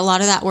see that. A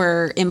lot of that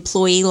were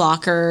employee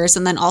lockers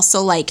and then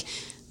also like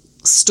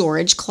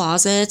storage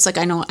closets. Like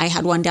I know I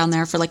had one down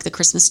there for like the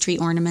Christmas tree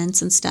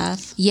ornaments and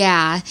stuff.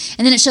 Yeah.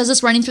 And then it shows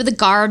us running through the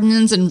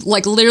gardens and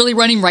like literally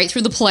running right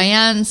through the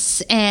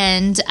plants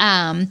and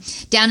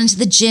down into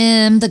the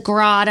gym, the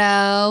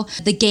grotto,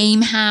 the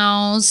game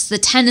house, the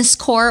tennis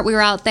court. We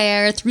were out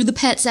there through the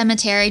pet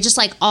cemetery, just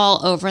like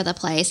all over the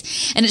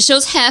place. And it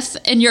shows Hef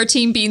and your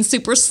team being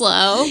super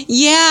slow.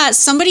 Yeah.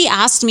 Somebody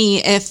asked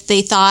me if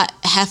they thought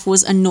Hef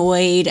was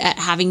annoyed at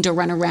having to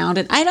run around.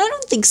 And I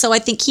don't think so. I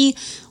think he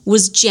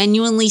was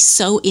genuinely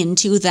so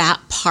into that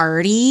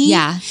party.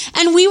 Yeah.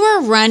 And we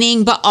were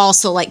running, but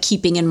also like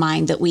keeping in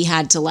mind that we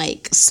had to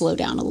like slow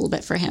down a little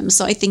bit for him.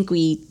 So I think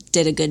we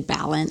did a good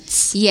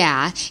balance.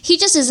 Yeah. He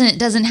just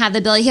doesn't have the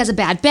ability. He has a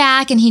bad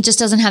back and he just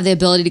doesn't have the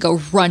ability to go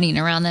running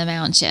around the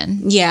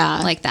mansion. Yeah.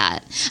 Like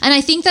that. And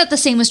I think that the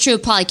same was true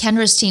of probably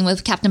Kendra's team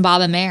with Captain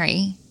Bob and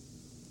Mary.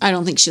 I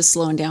don't think she was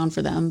slowing down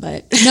for them,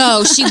 but...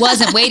 No, she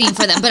wasn't waiting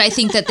for them, but I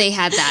think that they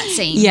had that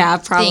same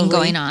thing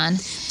going on.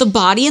 The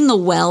body in the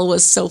well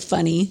was so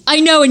funny.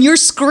 I know, and your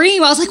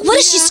scream, I was like, what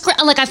is she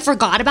screaming? Like, I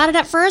forgot about it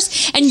at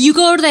first, and you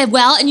go to the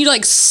well, and you,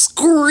 like,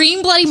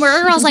 scream bloody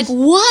murder. I was like,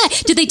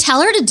 what? Did they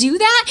tell her to do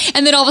that?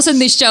 And then all of a sudden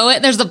they show it,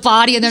 and there's the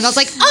body, and then I was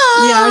like,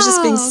 oh! Yeah, I was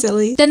just being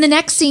silly. Then the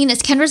next scene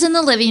is Kendra's in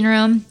the living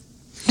room,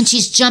 and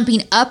she's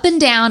jumping up and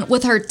down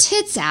with her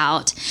tits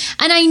out.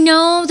 And I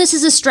know this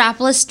is a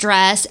strapless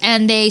dress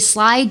and they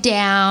slide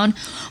down,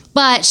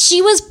 but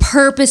she was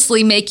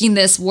purposely making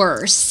this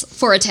worse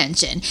for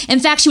attention. In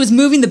fact, she was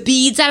moving the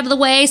beads out of the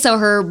way so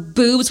her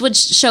boobs would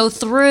show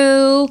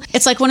through.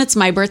 It's like when it's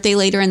my birthday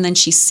later and then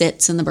she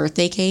sits in the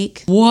birthday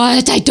cake.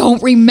 What? I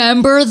don't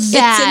remember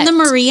that. It's in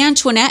the Marie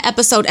Antoinette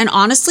episode. And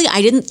honestly,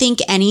 I didn't think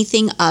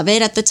anything of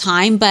it at the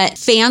time, but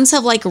fans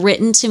have like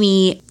written to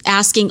me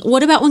asking,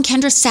 what about when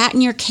Kendra sat in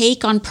your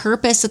cake on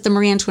purpose at the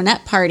Marie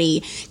Antoinette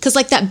party? Because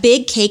like that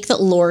big cake that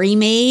Lori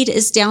made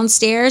is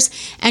downstairs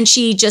and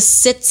she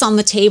just sits on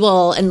the table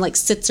and like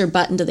sits her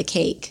butt into the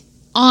cake.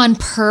 on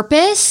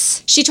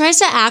purpose. She tries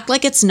to act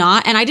like it's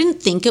not, and I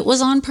didn't think it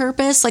was on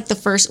purpose, like the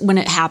first, when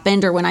it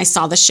happened or when I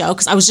saw the show,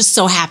 because I was just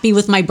so happy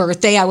with my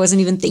birthday, I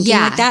wasn't even thinking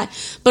like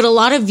that. But a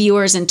lot of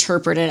viewers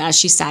interpret it as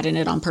she sat in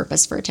it on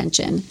purpose for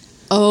attention.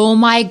 Oh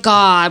my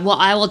God. Well,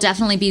 I will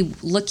definitely be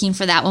looking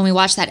for that when we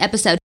watch that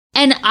episode.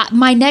 And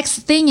my next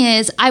thing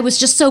is, I was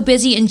just so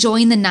busy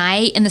enjoying the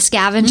night and the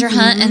scavenger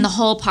hunt and the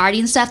whole party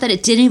and stuff that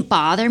it didn't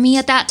bother me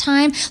at that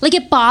time. Like,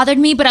 it bothered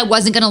me, but I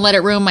wasn't going to let it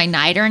ruin my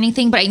night or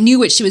anything. But I knew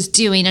what she was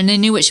doing and I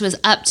knew what she was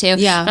up to.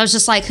 Yeah. But I was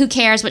just like, who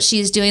cares what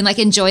she's doing? Like,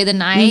 enjoy the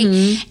night.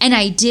 And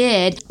I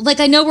did. Like,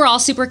 I know we're all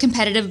super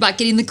competitive about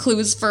getting the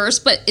clues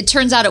first, but it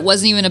turns out it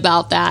wasn't even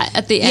about that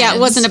at the end. Yeah, it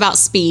wasn't about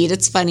speed.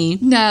 It's funny.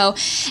 No.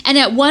 And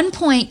at one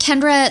point,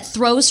 Kendra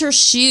throws her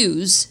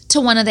shoes to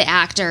one of the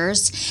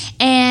actors,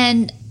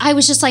 and I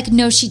was just like,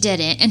 no, she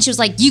didn't. And she was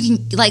like, you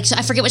can, like,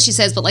 I forget what she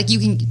says, but like,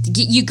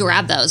 you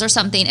grab those or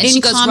something. And in she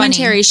goes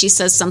commentary, running. she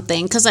says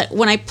something, because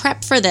when I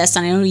prep for this,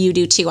 and I know you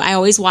do too, I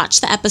always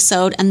watch the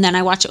episode and then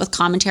I watch it with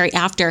commentary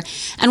after.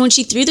 And when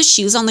she threw the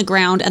shoes on the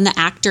ground and the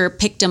actor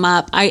picked them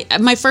up,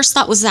 my first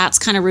thought was that's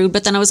kind of rude.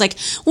 But then I was like,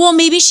 well,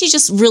 maybe she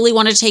just really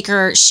wanted to take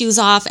her shoes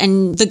off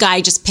and the guy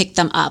just picked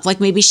them up.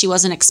 Like, maybe she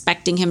wasn't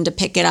expecting him to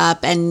pick it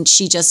up and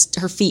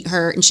her feet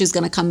hurt and she was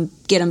going to come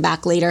get him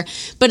back later.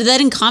 But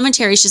then in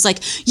commentary, she's like,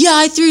 yeah,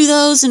 I threw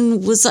those,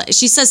 and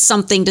she says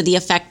something to the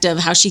effect of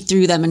how she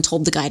threw them and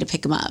told the guy to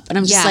pick them up. And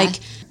I'm just like,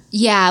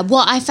 yeah,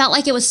 well, I felt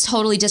like it was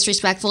totally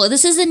disrespectful.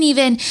 This isn't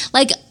even,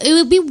 like, it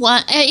would be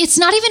one, it's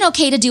not even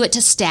okay to do it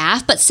to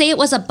staff, but say it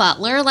was a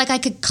butler, like, I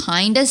could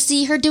kind of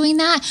see her doing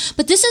that.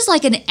 But this is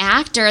like an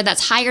actor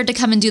that's hired to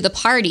come and do the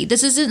party.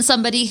 This isn't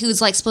somebody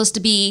who's, like, supposed to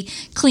be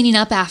cleaning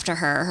up after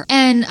her.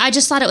 And I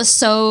just thought it was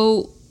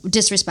so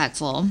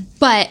disrespectful.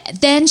 But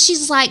then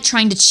she's like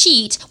trying to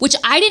cheat, which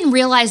I didn't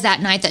realize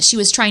that night that she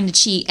was trying to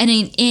cheat. And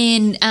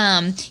in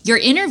your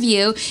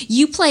interview,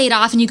 you play it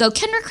off and you go,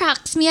 Kendra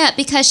cracks me up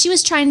because she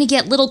was trying to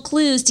get little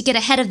clues to get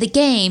ahead of the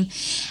game.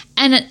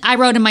 And I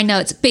wrote in my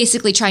notes,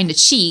 basically trying to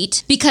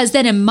cheat, because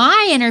then in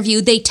my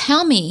interview, they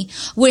tell me,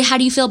 well, how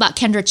do you feel about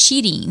Kendra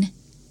cheating?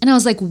 And I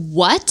was like,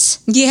 what?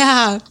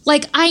 Yeah.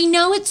 Like, I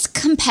know it's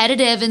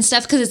competitive and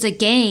stuff because it's a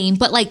game,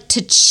 but like,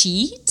 to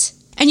cheat?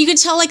 And you can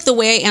tell, like, the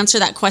way I answer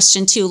that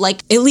question, too.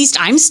 Like, at least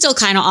I'm still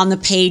kind of on the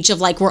page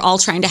of, like, we're all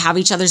trying to have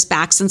each other's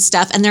backs and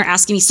stuff. And they're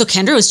asking me, so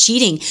Kendra was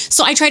cheating.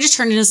 So I try to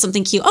turn it into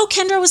something cute. Oh,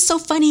 Kendra was so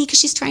funny because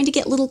she's trying to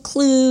get little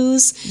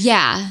clues.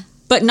 Yeah.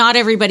 But not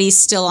everybody's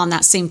still on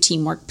that same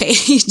teamwork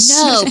page.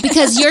 No,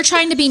 because you're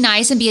trying to be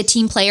nice and be a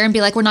team player and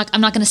be like, I'm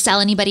not going to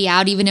sell anybody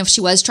out, even if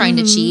she was trying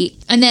to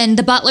cheat. And then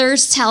the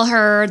butlers tell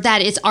her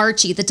that it's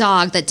Archie, the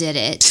dog, that did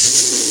it.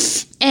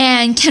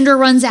 And Kendra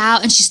runs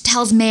out and she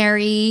tells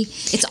Mary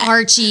it's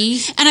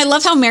Archie. And I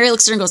love how Mary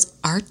looks at her and goes,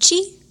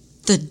 Archie?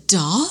 The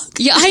dog?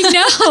 Yeah,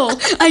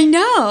 I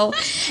know.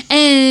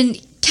 And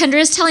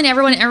Kendra's telling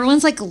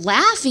everyone's like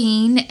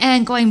laughing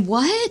and going,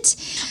 what?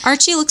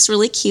 Archie looks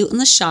really cute in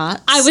the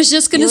shots. I was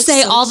just going to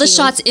say, all the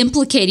shots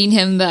implicating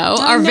him, though,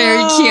 are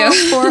very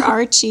cute. Poor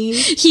Archie.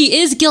 He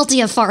is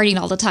guilty of farting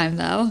all the time,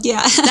 though.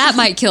 Yeah. That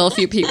might kill a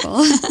few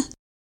people.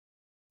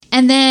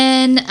 And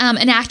then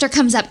an actor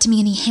comes up to me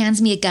and he hands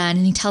me a gun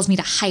and he tells me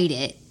to hide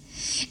it.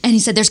 And he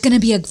said, there's going to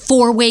be a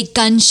 4-way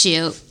gun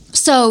shoot.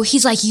 So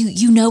he's like,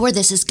 you know where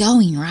this is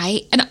going,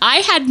 right? And I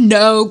had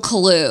no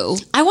clue.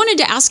 I wanted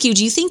to ask you,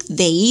 do you think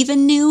they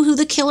even knew who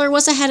the killer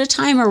was ahead of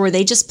time, or were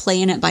they just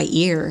playing it by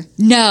ear?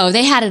 No,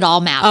 they had it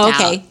all mapped out.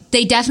 Okay.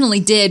 They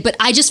definitely did, but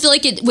I just feel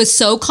like it was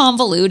so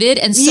convoluted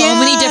and so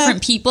many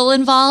different people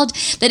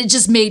involved that it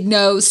just made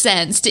no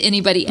sense to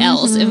anybody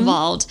else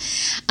involved.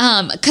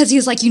 Because he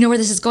was like, you know where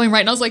this is going,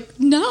 right? And I was like,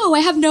 no, I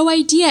have no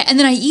idea. And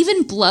then I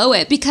even blow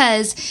it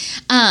because...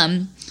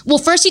 well,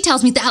 first he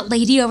tells me that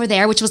lady over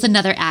there, which was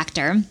another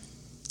actor,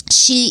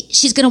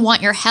 she's going to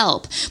want your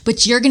help,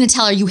 but you're going to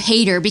tell her you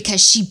hate her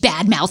because she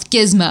badmouthed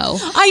Gizmo.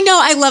 I know.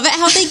 I love it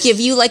how they give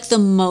you like the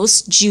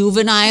most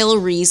juvenile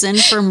reason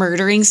for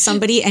murdering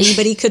somebody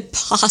anybody could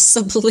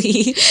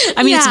possibly.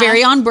 I mean, it's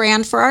very on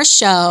brand for our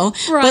show,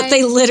 but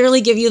they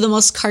literally give you the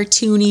most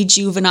cartoony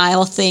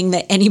juvenile thing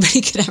that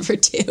anybody could ever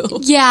do.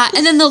 Yeah.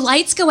 And then the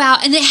lights go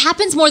out, and it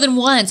happens more than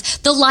once.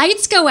 The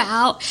lights go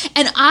out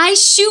and I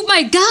shoot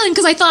my gun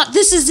because I thought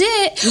this is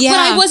it, but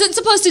I wasn't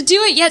supposed to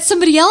do it yet.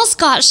 Somebody else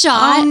got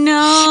shot. Oh,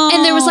 no.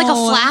 And there was like a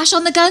flash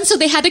on the gun, so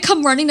they had to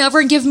come running over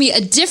and give me a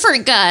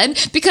different gun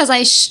because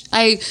I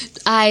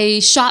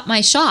shot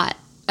my shot.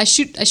 I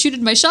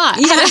shooted my shot.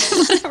 Yeah.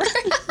 Whatever.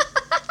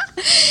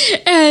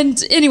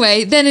 And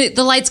anyway, then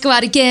the lights go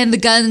out again, the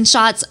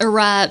gunshots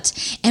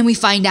erupt, and we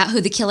find out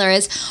who the killer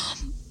is.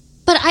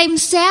 But I'm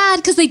sad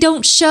because they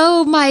don't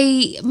show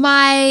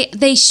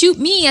they shoot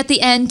me at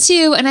the end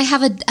too, and I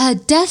have a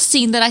death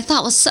scene that I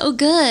thought was so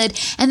good,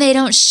 and they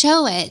don't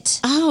show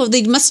it. Oh,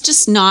 they must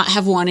just not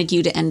have wanted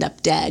you to end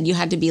up dead. You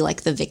had to be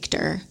like the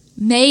victor.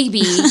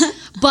 Maybe.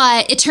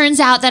 But it turns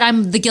out that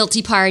I'm the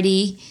guilty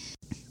party.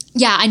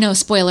 Yeah, I know,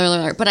 spoiler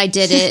alert, but I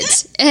did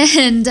it.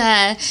 And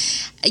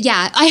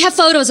yeah, I have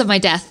photos of my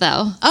death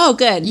though. Oh,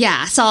 good.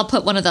 Yeah, so I'll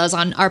put one of those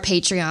on our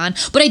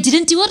Patreon. But I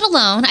didn't do it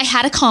alone. I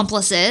had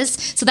accomplices.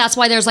 So that's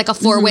why there's like a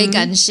 4-way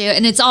gun shoot.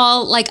 And it's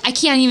all like, I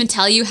can't even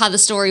tell you how the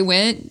story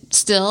went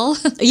still.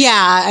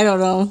 Yeah, I don't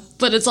know.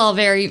 But it's all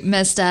very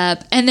messed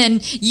up. And then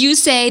you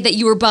say that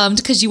you were bummed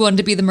because you wanted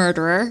to be the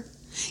murderer.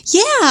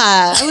 Yeah,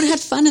 I would have had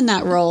fun in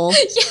that role.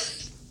 Yeah.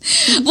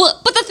 Well,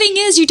 but the thing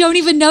is, you don't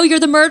even know you're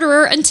the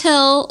murderer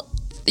until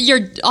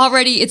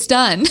it's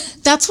done.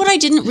 That's what I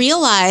didn't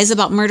realize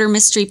about murder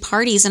mystery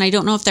parties, and I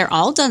don't know if they're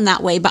all done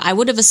that way, but I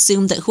would have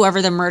assumed that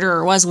whoever the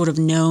murderer was would have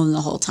known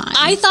the whole time.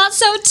 I thought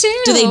so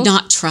too. Do they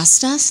not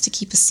trust us to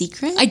keep a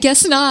secret? I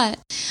guess not.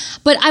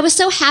 But I was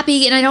so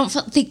happy, and I don't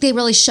think they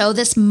really show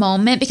this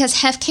moment,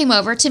 because Hef came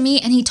over to me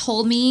and he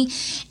told me,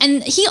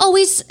 and he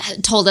always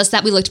told us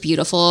that we looked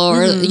beautiful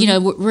or, you know,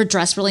 we're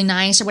dressed really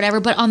nice or whatever.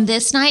 But on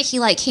this night, he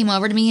like came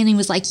over to me and he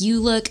was like, "You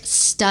look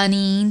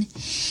stunning."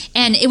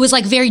 And it was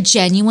like very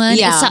genuine.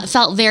 Yeah. It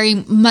felt very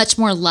much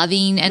more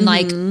loving and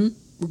like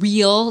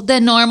real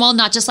than normal,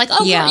 not just like,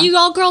 "Oh, you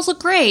all girls look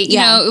great." You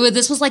know,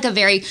 this was like a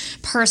very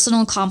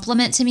personal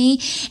compliment to me.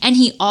 And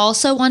he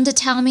also wanted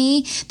to tell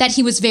me that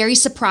he was very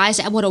surprised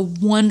at what a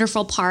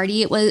wonderful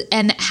party it was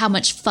and how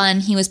much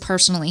fun he was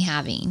personally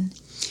having.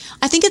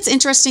 I think it's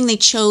interesting they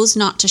chose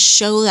not to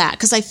show that,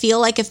 because I feel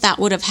like if that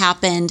would have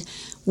happened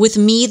with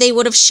me, they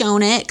would have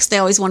shown it, because they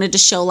always wanted to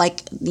show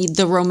like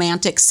the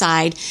romantic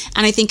side.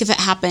 And I think if it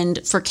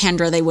happened for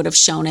Kendra, they would have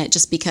shown it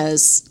just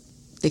because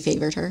they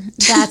favored her.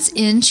 That's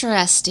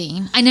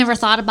interesting. I never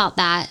thought about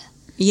that.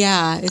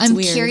 Yeah, it's I'm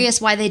weird. Curious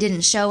why they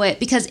didn't show it,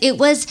 because it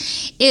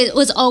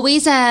was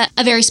always a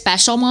very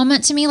special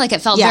moment to me. Like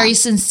it felt very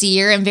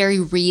sincere and very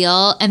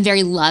real and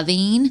very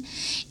loving.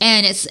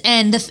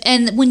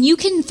 And when you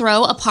can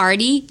throw a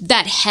party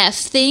that Hef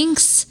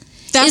thinks.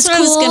 That's what I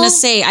was going to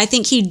say. I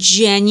think he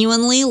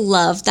genuinely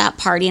loved that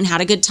party and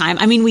had a good time.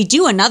 I mean, we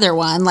do another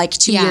one like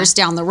 2 years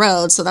down the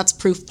road, so that's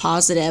proof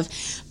positive.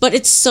 But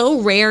it's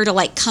so rare to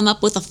like come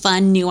up with a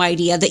fun new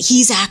idea that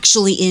he's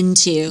actually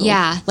into.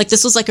 Yeah. Like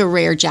this was like a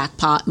rare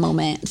jackpot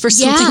moment for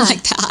something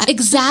like that.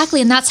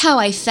 Exactly. And that's how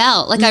I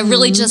felt. Like I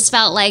really just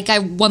felt like I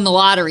won the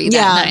lottery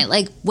that night,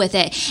 like with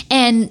it.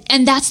 And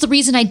that's the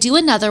reason I do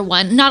another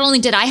one. Not only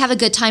did I have a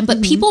good time,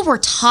 but people were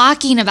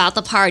talking about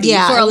the party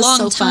for a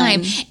long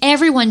time. Fun.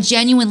 Everyone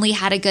genuinely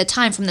had a good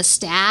time, from the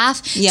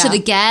staff to the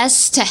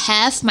guests to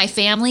Hef, my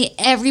family.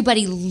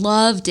 Everybody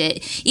loved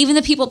it. Even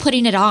the people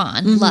putting it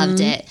on loved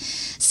it.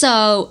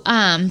 So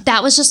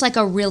that was just like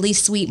a really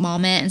sweet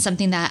moment and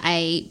something that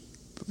I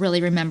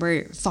really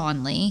remember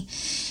fondly.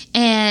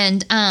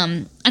 And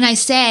I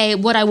say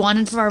what I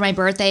wanted for my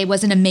birthday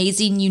was an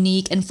amazing,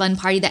 unique, and fun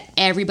party that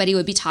everybody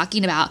would be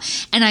talking about.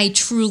 And I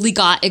truly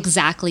got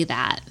exactly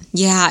that.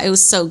 Yeah, it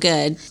was so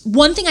good.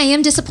 One thing I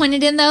am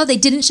disappointed in, though, they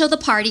didn't show the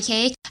party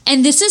cake.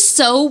 And this is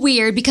so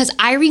weird because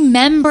I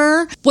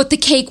remember what the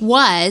cake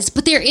was,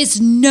 but there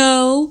is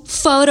no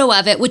photo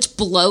of it, which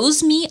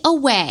blows me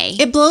away.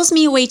 It blows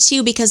me away,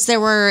 too, because there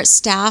were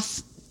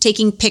staff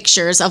taking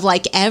pictures of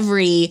like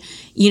every,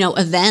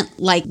 event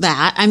like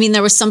that. I mean,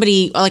 there was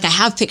somebody, like I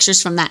have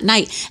pictures from that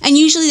night, and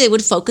usually they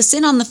would focus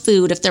in on the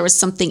food if there was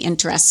something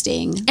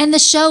interesting. And the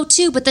show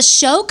too, but the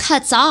show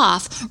cuts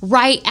off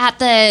right at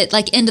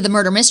the end of the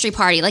murder mystery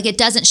party. Like it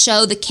doesn't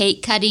show the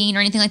cake cutting or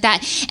anything like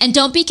that. And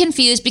don't be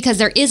confused, because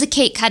there is a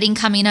cake cutting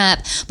coming up,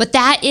 but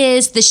that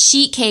is the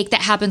sheet cake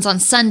that happens on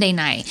Sunday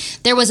night.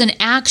 There was an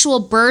actual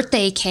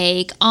birthday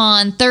cake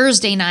on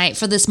Thursday night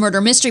for this murder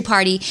mystery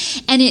party,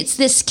 and it's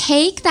this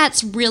cake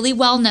that's really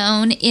well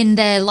known in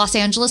the Los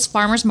Angeles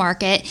farmers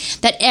market,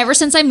 that ever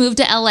since I moved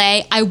to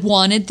LA, I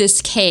wanted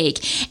this cake.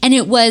 And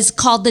it was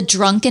called the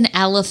Drunken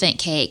Elephant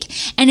Cake.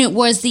 And it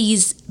was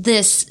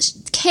this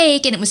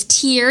cake, and it was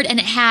tiered, and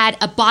it had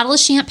a bottle of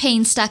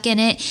champagne stuck in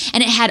it,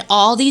 and it had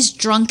all these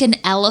drunken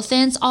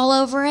elephants all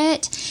over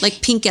it.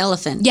 Like pink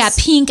elephants. Yeah,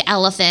 pink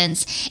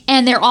elephants.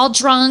 And they're all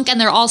drunk and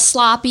they're all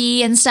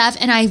sloppy and stuff.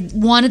 And I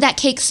wanted that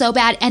cake so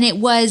bad. And it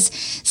was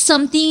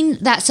something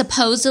that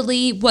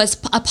supposedly was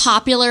a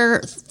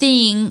popular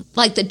thing,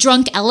 like the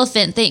drunk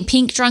elephant thing.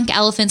 Pink drunk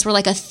elephants were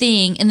like a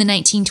thing in the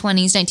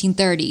 1920s,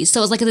 1930s. So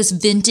it was like this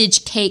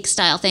vintage cake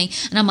style thing.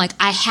 And I'm like,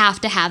 I have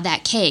to have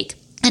that cake.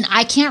 And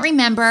I can't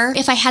remember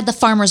if I had the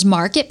Farmer's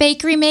Market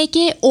Bakery make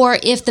it, or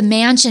if the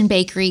Mansion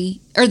Bakery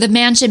or the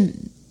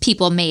Mansion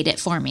people made it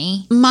for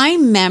me. My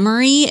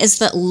memory is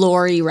that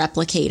Lori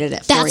replicated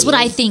it for you. That's what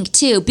I think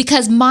too,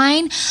 because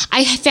mine,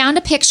 I found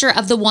a picture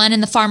of the one in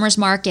the farmer's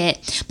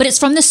market, but it's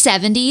from the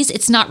 70s.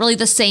 It's not really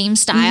the same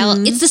style.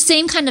 It's the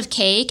same kind of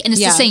cake, and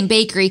it's the same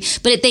bakery,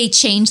 but they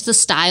changed the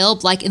style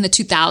like in the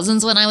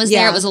 2000s when I was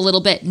there. It was a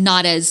little bit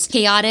not as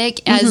chaotic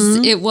as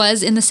it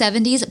was in the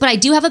 70s, but I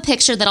do have a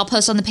picture that I'll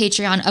post on the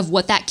Patreon of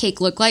what that cake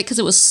looked like, because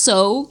it was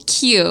so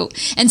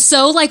cute and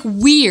so like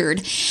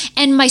weird.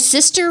 And my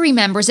sister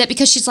remembers it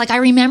because she's she's like, I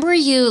remember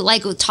you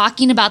like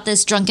talking about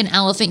this drunken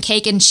elephant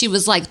cake, and she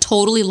was like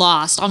totally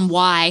lost on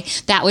why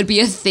that would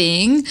be a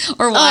thing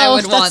or why I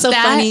would want so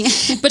that. Funny.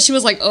 But she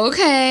was like,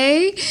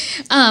 okay.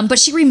 But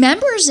she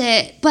remembers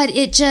it, but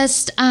it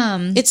just...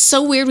 It's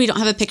so weird we don't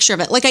have a picture of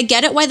it. Like, I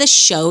get it why the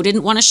show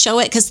didn't want to show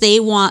it, because they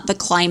want the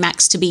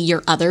climax to be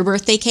your other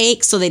birthday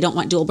cake, so they don't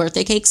want dual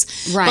birthday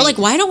cakes. Right. But like,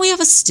 why don't we have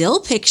a still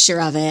picture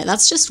of it?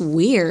 That's just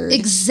weird.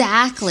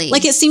 Exactly.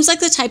 Like, it seems like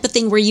the type of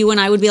thing where you and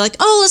I would be like,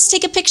 oh, let's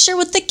take a picture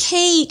with the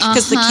cake,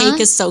 because the cake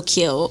is so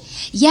cute.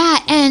 Yeah,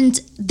 and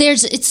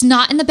it's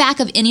not in the back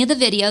of any of the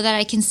video that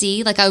I can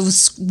see. Like, I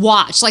was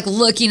like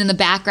looking in the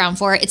background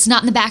for it. It's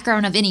not in the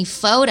background of any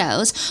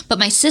photos, but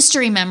my sister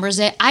remembers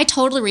it. I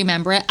totally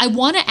remember it. I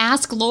want to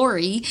ask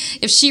Lori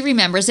if she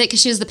remembers it,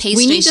 because she was the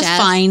pastry chef. We need to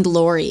find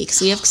Lori,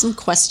 because we have some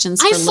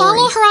questions for Lori. I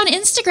follow her on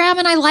Instagram,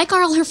 and I like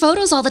all her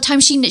photos all the time.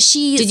 She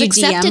Did you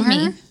accepted DM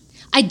her? me.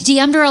 I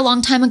DM'd her a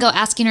long time ago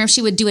asking her if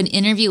she would do an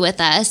interview with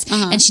us,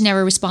 and she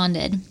never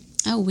responded.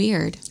 Oh,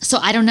 weird. So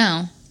I don't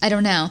know.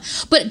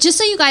 But just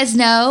so you guys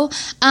know,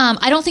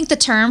 I don't think the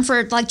term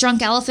for like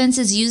drunk elephants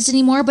is used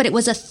anymore, but it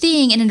was a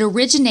thing, and it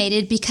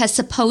originated because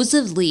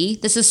supposedly,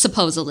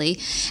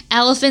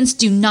 elephants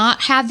do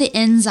not have the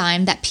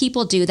enzyme that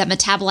people do that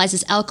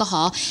metabolizes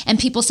alcohol, and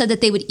people said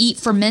that they would eat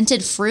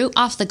fermented fruit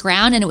off the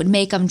ground and it would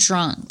make them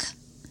drunk.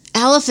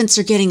 Elephants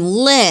are getting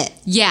lit.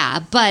 Yeah,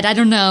 but I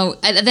don't know.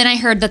 Then I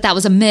heard that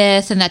was a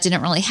myth and that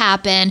didn't really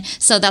happen.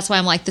 So that's why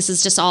I'm like, this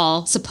is just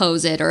all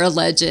supposed or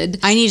alleged.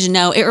 I need to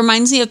know. It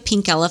reminds me of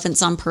pink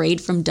elephants on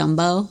parade from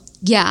Dumbo.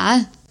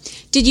 Yeah.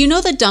 Did you know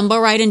the Dumbo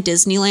ride in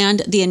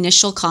Disneyland, the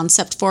initial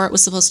concept for it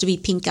was supposed to be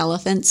pink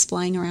elephants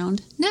flying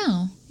around?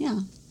 No. Yeah.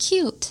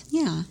 Cute.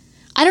 Yeah.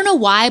 I don't know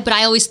why, but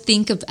I always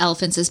think of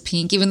elephants as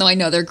pink, even though I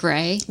know they're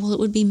gray. Well, it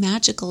would be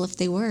magical if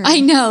they were.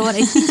 I know, and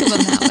I think of them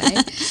that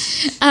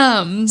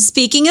way.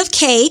 Speaking of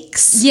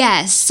cakes.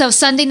 Yes. So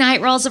Sunday night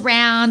rolls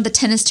around, the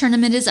tennis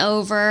tournament is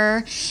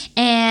over,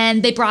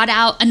 and they brought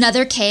out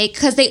another cake,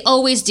 because they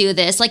always do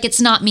this. Like, it's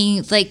not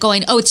me like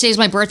going, oh, today's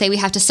my birthday, we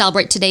have to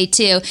celebrate today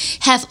too.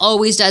 Hef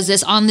always does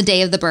this on the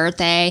day of the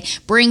birthday,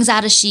 brings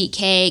out a sheet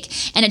cake,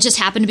 and it just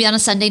happened to be on a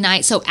Sunday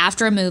night, so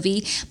after a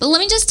movie. But let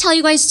me just tell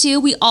you guys too,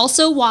 we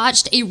also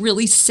watched a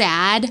really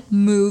sad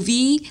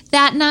movie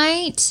that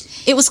night.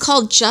 It was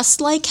called Just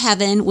Like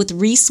Heaven with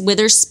Reese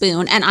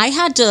Witherspoon, and I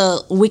had to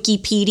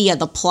Wikipedia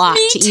the plot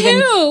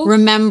even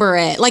remember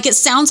it. Like, it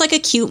sounds like a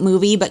cute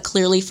movie, but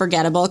clearly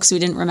forgettable because we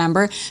didn't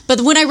remember. But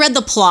when I read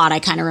the plot, I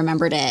kind of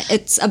remembered it.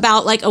 It's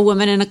about like a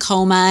woman in a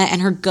coma,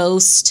 and her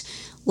ghost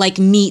like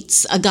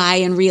meets a guy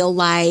in real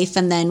life,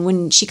 and then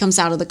when she comes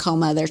out of the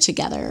coma, they're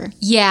together.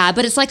 Yeah,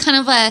 but it's like kind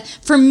of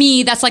for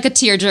me, that's like a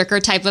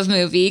tearjerker type of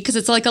movie, because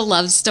it's like a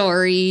love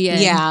story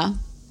and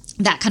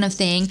that kind of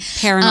thing.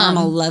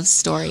 Paranormal love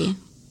story.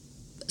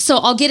 So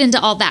I'll get into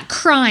all that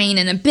crying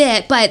in a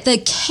bit, but the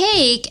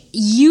cake,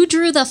 you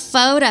drew the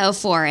photo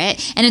for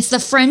it, and it's the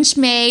French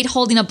maid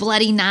holding a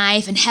bloody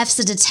knife, and Hef's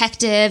a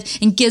detective,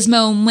 and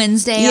Gizmo and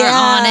Wednesday are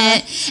on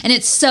it, and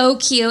it's so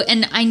cute.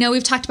 And I know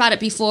we've talked about it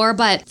before,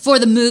 but for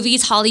the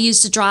movies, Holly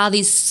used to draw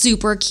these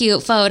super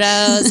cute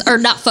photos, or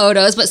not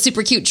photos, but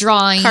super cute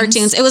drawings.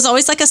 Cartoons. It was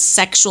always like a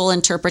sexual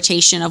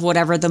interpretation of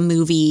whatever the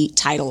movie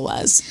title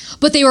was.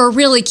 But they were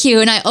really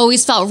cute, and I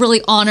always felt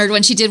really honored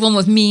when she did one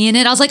with me in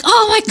it. I was like,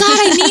 oh my God,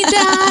 I need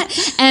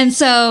that. And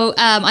so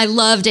I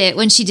loved it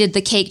when she did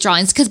the cake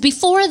drawings, because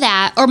before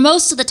that, or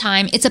most of the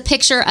time, it's a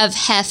picture of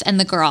Hef and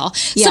the girl.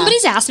 Yeah.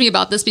 Somebody's asked me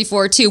about this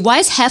before too. Why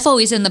is Hef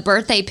always in the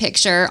birthday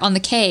picture on the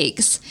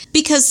cakes?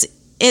 Because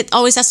it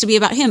always has to be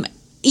about him.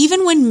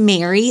 Even when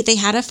Mary, they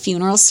had a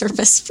funeral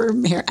service for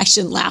Mary. I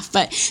shouldn't laugh,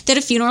 but they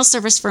had a funeral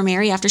service for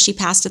Mary after she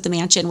passed at the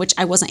mansion, which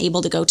I wasn't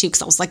able to go to because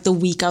that was like the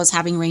week I was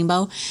having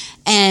Rainbow.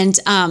 And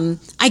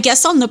I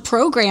guess on the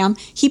program,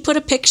 he put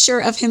a picture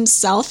of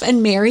himself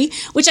and Mary,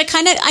 which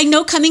I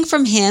know coming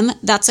from him,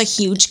 that's a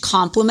huge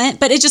compliment,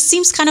 but it just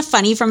seems kind of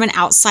funny from an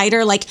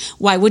outsider. Like,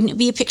 why wouldn't it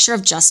be a picture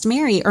of just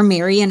Mary or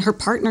Mary and her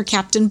partner,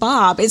 Captain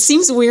Bob? It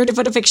seems weird to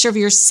put a picture of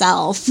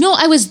yourself. No,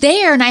 I was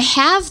there, and I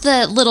have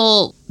the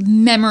little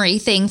memory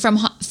thing from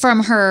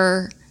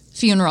her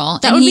funeral.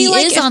 That would be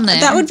like on there.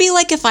 That would be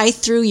like if I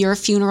threw your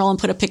funeral and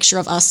put a picture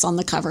of us on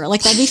the cover.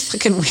 Like, that'd be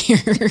fucking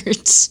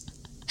weird.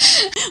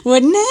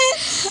 Wouldn't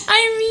it?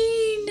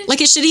 I mean,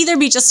 like, it should either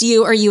be just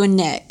you or you and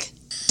Nick.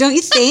 Don't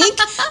you think?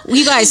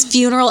 You guys,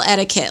 funeral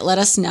etiquette, let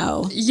us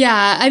know.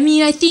 Yeah, I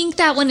mean, I think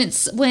that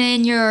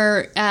when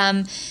you're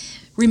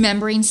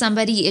remembering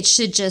somebody, it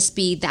should just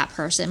be that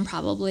person,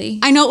 probably.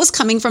 I know it was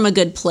coming from a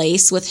good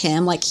place with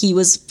him. Like, he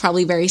was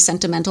probably very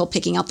sentimental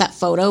picking out that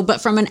photo,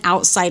 but from an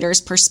outsider's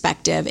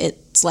perspective,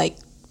 it's like,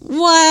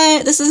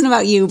 what? This isn't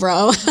about you,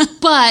 bro.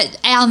 But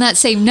on that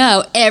same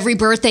note, every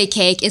birthday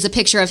cake is a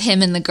picture of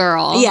him and the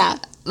girl. Yeah.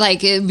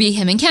 Like, it'd be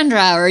him and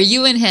Kendra, or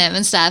you and him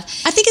and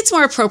stuff. I think it's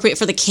more appropriate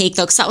for the cake,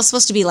 though, because that was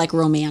supposed to be, like,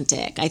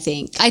 romantic, I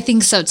think. I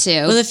think so,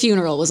 too. But the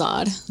funeral was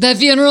odd. The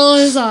funeral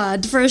is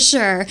odd, for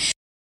sure.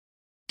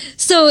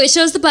 So it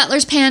shows the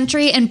butler's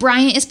pantry, and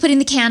Bryant is putting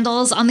the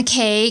candles on the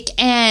cake,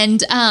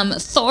 and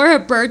Thora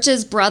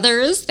Birch's brother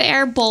is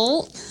there,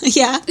 Bolt.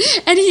 Yeah.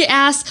 And he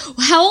asks,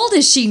 how old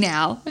is she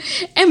now?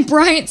 And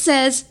Bryant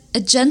says, a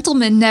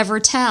gentleman never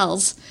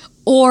tells.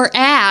 Or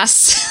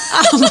asks.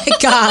 Oh my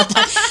God.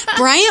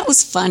 Bryant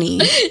was funny.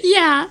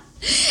 Yeah.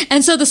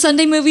 And so the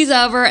Sunday movie's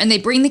over, and they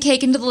bring the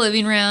cake into the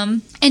living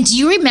room. And do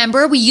you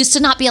remember we used to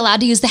not be allowed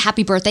to use the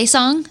happy birthday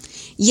song?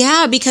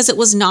 Yeah, because it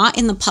was not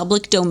in the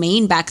public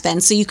domain back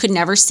then, so you could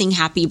never sing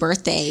happy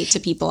birthday to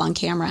people on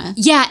camera.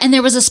 Yeah, and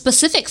there was a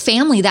specific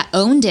family that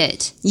owned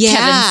it, yeah.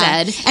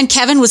 Kevin said. And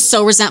Kevin was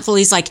so resentful.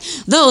 He's like,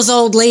 those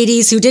old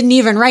ladies who didn't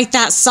even write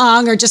that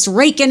song are just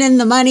raking in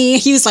the money.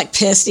 He was like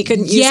pissed he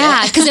couldn't use it.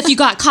 Yeah, because if you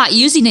got caught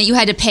using it, you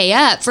had to pay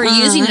up for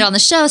using it on the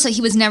show, so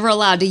he was never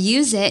allowed to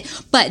use it.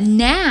 But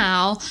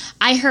now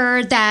I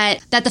heard that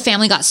the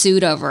family got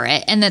sued over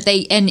it, and that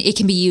it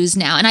can be used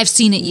now. And I've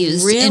seen it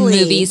used in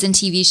movies and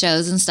TV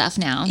shows and stuff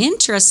now.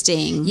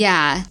 Interesting.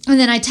 Yeah. And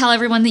then I tell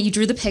everyone that you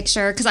drew the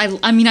picture, because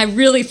I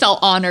really felt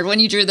honored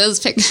when you drew those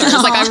pictures.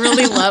 Like, I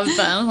really loved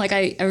them. Like,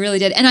 I really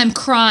did. And I'm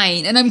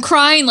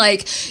crying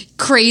like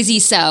crazy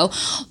so.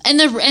 And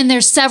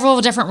there's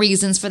several different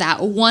reasons for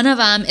that. One of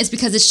them is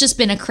because it's just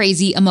been a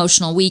crazy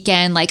emotional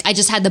weekend. Like, I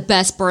just had the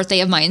best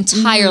birthday of my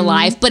entire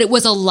life, but it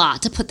was a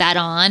lot to put that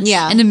on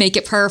and to make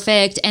it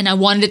perfect. And I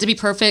wanted it to be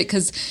perfect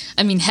because,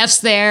 Hef's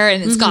there,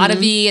 and it's gotta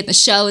be, and the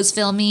show is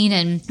filming,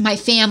 and my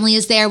family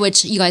is there,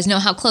 which you guys know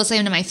how close I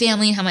am to my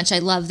family and how much I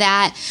love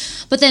that.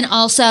 But then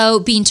also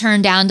being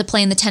turned down to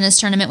play in the tennis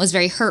tournament was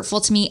very hurtful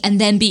to me, and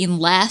then being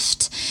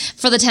left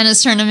for the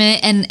tennis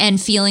tournament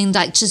and feeling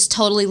like just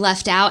totally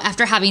left out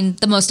after having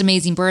the most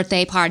amazing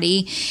birthday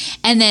party.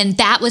 And then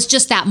that was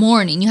just that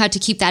morning. You have to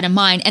keep that in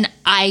mind. And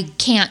I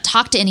can't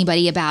talk to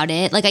anybody about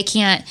it. Like, I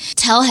can't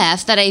tell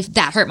Hef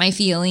that hurt my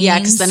feelings. Yeah,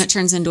 because then it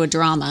turns into a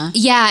drama.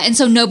 Yeah, and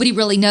so nobody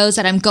really knows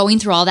that I'm going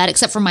through all that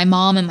except for my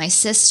mom and my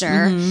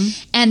sister.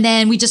 And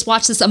then we just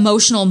watched this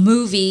emotional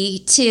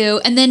movie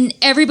too. And then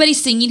everybody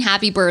singing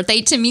happy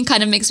birthday to me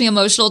kind of makes me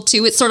emotional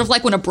too. It's sort of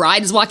like when a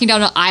bride is walking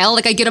down an aisle.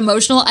 Like, I get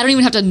emotional. I don't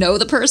even have to know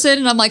the person,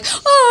 and I'm like,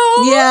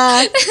 oh.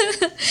 Yeah.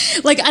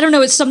 Like, I don't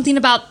know. It's something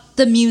about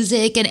the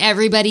music and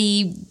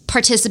everybody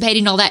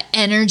participating, all that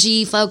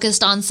energy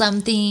focused on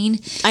something.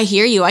 I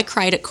hear you. I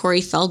cried at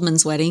Corey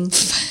Feldman's wedding.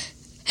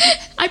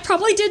 I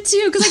probably did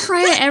too, because I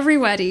cry at every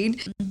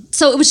wedding.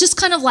 So it was just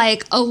kind of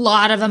like a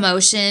lot of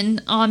emotion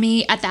on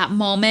me at that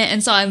moment.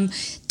 And so I'm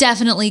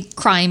definitely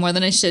crying more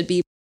than I should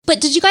be. But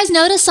did you guys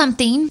notice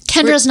something?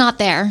 Kendra's not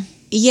there.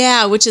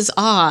 Yeah, which is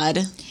odd.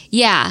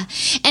 Yeah.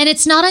 And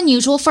it's not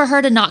unusual for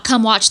her to not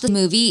come watch the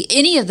movie,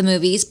 any of the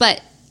movies,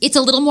 but it's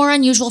a little more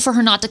unusual for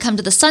her not to come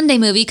to the Sunday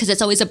movie, because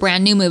it's always a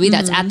brand new movie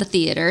that's at the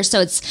theater.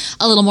 So it's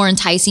a little more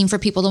enticing for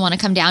people to want to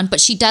come down. But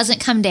she doesn't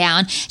come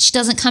down. She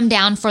doesn't come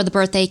down for the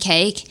birthday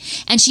cake.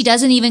 And she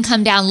doesn't even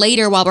come down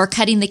later while we're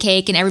cutting the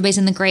cake and everybody's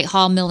in the Great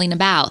Hall milling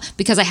about,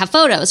 because I have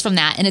photos from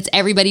that, and it's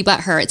everybody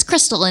but her. It's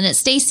Crystal, and it's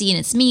Stacy, and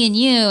it's me and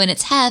you, and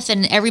it's Hef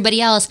and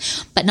everybody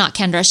else, but not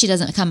Kendra. She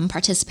doesn't come and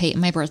participate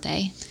in my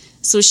birthday.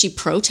 So is she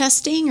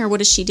protesting, or what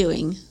is she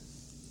doing?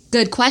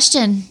 Good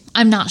question.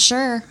 I'm not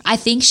sure. I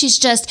think she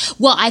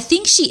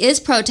is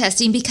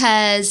protesting,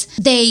 because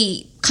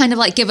they kind of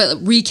like give a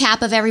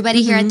recap of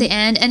everybody here at the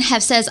end. And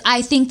Hef says,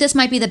 I think this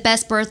might be the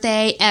best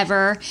birthday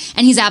ever.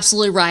 And he's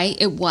absolutely right.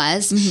 It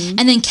was.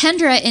 And then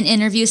Kendra in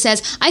interview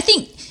says, I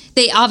think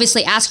they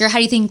obviously ask her, how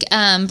do you think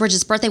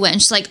Bridget's birthday went?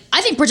 And she's like,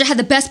 I think Bridget had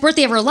the best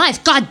birthday of her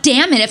life. God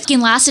damn it. It fucking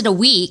lasted a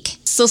week.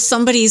 So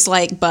somebody's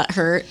like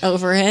butthurt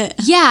over it.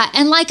 Yeah.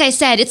 And like I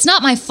said, it's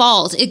not my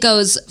fault. It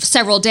goes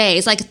several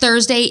days. Like,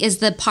 Thursday is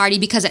the party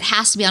because it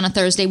has to be on a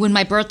Thursday when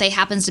my birthday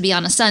happens to be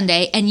on a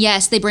Sunday. And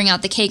yes, they bring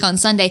out the cake on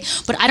Sunday,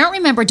 but I don't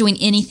remember doing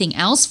anything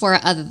else for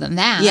it other than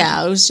that.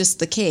 Yeah, it was just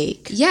the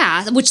cake.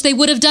 Yeah, which they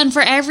would have done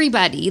for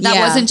everybody. That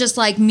wasn't just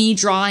like me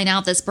drawing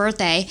out this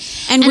birthday.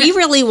 And we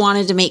really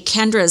wanted to make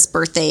Kendra's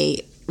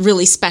birthday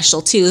really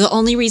special too. The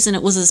only reason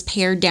it was as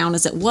pared down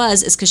as it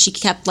was is because she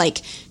kept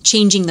like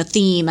changing the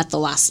theme at the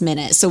last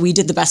minute. So we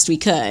did the best we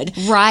could.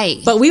 Right.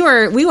 But we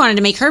wanted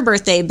to make her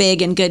birthday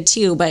big and good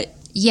too, but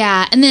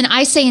yeah, and then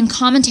I say in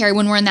commentary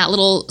when we're in that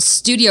little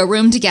studio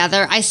room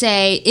together, I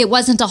say it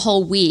wasn't a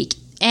whole week.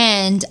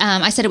 And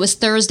I said it was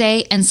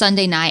Thursday and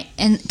Sunday night.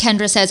 And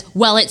Kendra says,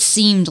 well, it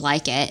seemed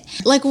like it.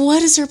 Like,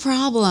 what is her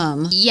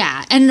problem?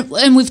 Yeah, and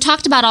we've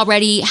talked about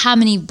already how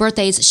many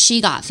birthdays she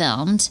got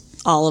filmed.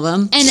 All of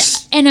them.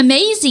 And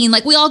amazing.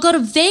 Like, we all go to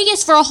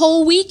Vegas for a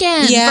whole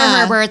weekend for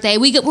her birthday.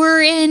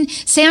 We're in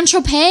San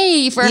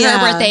Tropez for her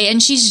birthday,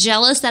 and she's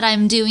jealous that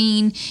I'm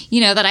doing,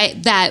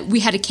 that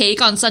we had a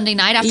cake on Sunday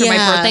night after my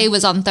birthday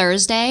was on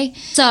Thursday.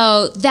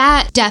 So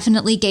that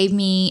definitely gave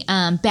me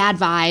bad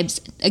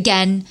vibes.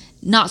 Again,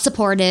 not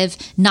supportive,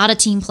 not a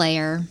team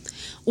player.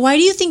 Why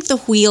do you think the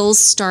wheels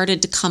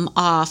started to come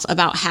off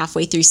about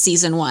halfway through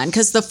season 1?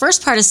 Because the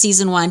first part of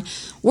season 1,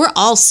 we're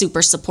all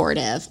super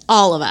supportive,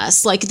 all of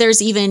us. Like,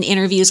 there's even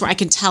interviews where I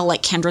can tell,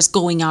 like, Kendra's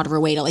going out of her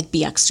way to, like,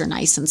 be extra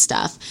nice and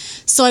stuff.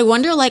 So I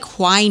wonder, like,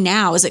 why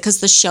now? Is it because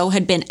the show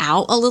had been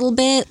out a little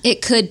bit?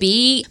 It could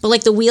be. But,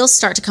 like, the wheels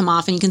start to come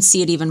off, and you can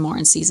see it even more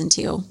in season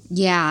 2.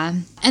 Yeah.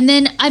 And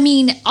then, I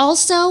mean,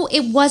 also,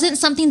 it wasn't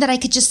something that I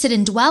could just sit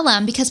and dwell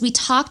on, because we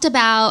talked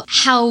about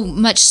how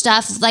much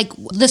stuff, like,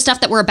 the stuff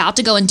that we're about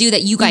to go and do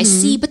that you guys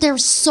see, but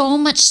there's so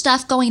much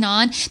stuff going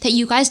on that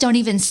you guys don't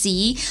even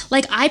see.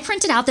 Like, I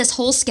printed out this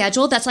whole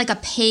schedule that's like a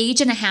page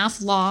and a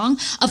half long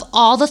of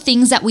all the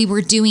things that we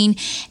were doing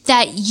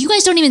that you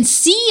guys don't even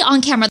see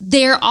on camera.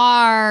 There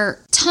are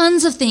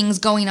tons of things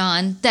going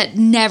on that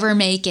never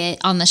make it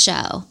on the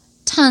show.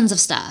 Tons of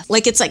stuff.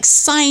 Like, it's like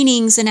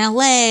signings in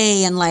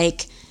LA and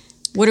like,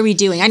 what are we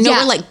doing? I know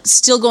we're like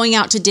still going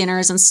out to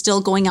dinners and still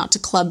going out to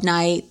club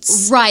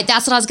nights. Right.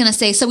 That's what I was going to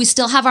say. So we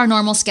still have our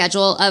normal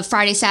schedule of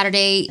Friday,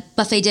 Saturday,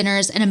 buffet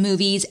dinners and a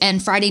movies,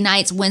 and Friday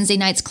nights, Wednesday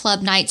nights,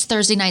 club nights,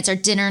 Thursday nights are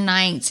dinner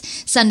nights,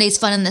 Sunday's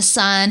fun in the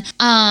sun.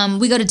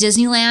 We go to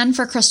Disneyland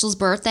for Crystal's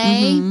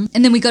birthday, and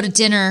then we go to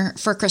dinner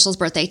for Crystal's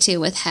birthday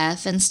too with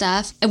Hef and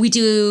stuff. And we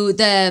do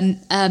the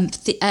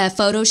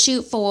photo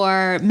shoot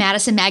for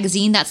Madison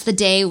Magazine. That's the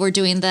day we're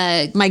doing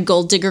my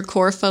Gold Digger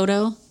Core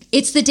photo.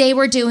 It's the day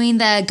we're doing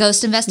the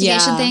ghost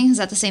investigation thing. Is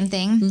that the same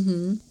thing?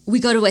 Mm-hmm. We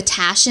go to a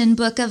Tashin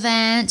book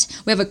event.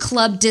 We have a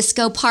club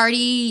disco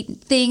party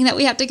thing that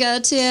we have to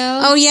go to.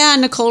 Oh, yeah.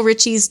 Nicole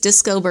Richie's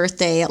disco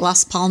birthday at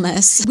Las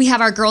Palmas. We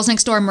have our Girls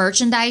Next Door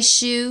merchandise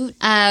shoot.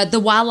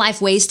 The Wildlife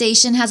Way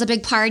Station has a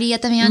big party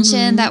at the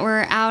mansion that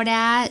we're out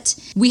at.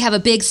 We have a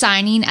big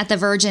signing at the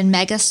Virgin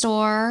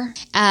Megastore.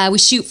 We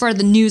shoot for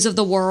the News of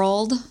the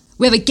World.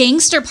 We have a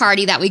gangster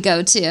party that we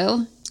go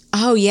to.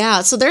 Oh,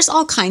 yeah. So there's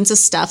all kinds of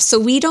stuff. So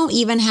we don't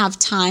even have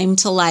time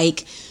to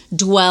like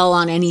dwell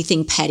on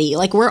anything petty.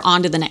 Like, we're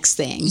on to the next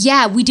thing.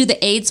 Yeah. We do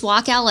the AIDS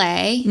Walk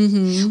LA.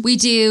 We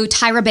do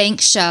Tyra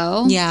Banks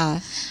show. Yeah.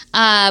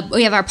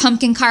 We have our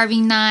pumpkin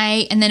carving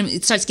night, and then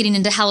it starts getting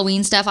into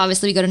Halloween stuff.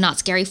 Obviously, we go to Not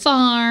Scary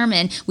Farm,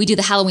 and we do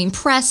the Halloween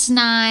press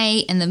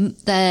night and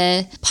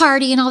the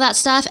party and all that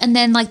stuff. And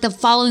then like the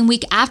following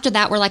week after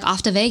that, we're like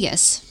off to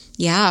Vegas.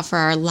 Yeah. For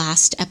our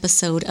last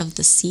episode of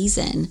the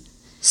season.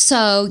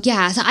 So,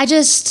 yeah, so I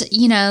just,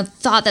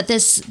 thought that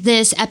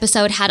this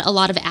episode had a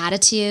lot of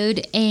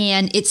attitude,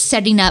 and it's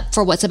setting up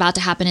for what's about to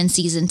happen in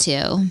season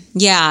 2.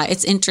 Yeah,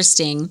 it's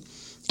interesting.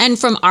 And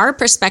from our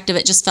perspective,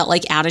 it just felt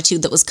like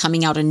attitude that was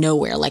coming out of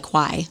nowhere. Like,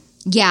 why?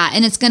 Yeah,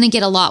 and it's going to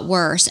get a lot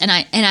worse. And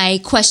I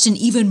question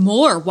even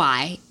more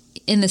why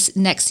in this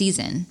next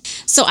season.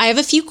 So I have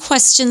a few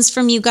questions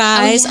from you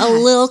guys, a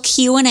little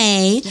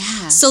Q&A.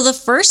 Yeah. So the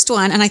first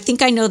one, and I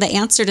think I know the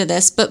answer to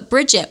this, but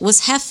Bridget,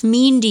 was Hef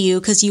mean to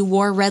you because you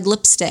wore red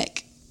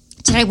lipstick?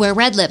 Did I wear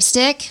red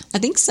lipstick? I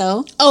think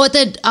so. Oh,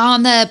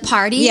 on the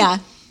party? Yeah.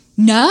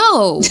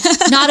 No,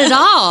 not at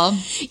all.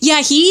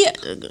 Yeah, he,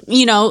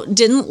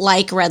 didn't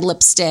like red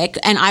lipstick.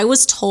 And I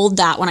was told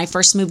that when I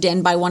first moved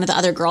in by one of the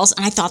other girls.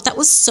 And I thought that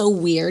was so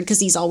weird because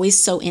he's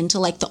always so into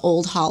like the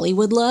old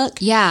Hollywood look.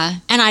 Yeah.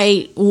 And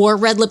I wore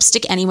red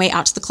lipstick anyway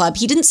out to the club.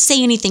 He didn't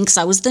say anything because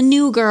I was the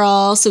new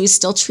girl. So he's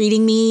still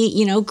treating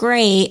me,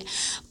 great.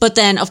 But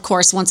then, of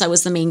course, once I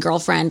was the main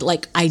girlfriend,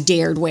 like I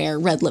dared wear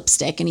red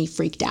lipstick and he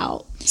freaked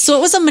out. So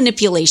it was a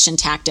manipulation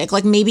tactic.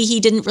 Like maybe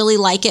he didn't really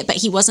like it, but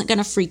he wasn't going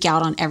to freak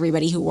out on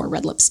everybody who wore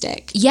red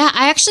lipstick. Yeah,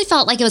 I actually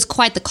felt like it was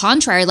quite the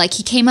contrary. Like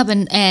he came up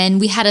and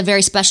we had a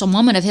very special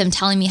moment of him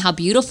telling me how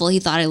beautiful he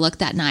thought I looked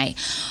that night.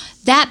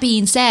 That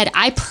being said,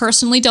 I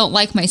personally don't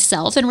like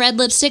myself in red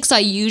lipstick, so I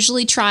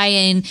usually try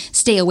and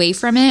stay away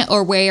from it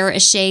or wear a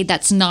shade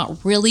that's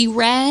not really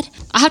red.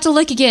 I'll have to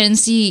look again and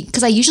see,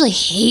 because I usually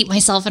hate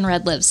myself in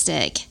red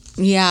lipstick.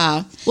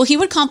 Yeah. Well, he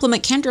would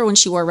compliment Kendra when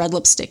she wore red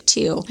lipstick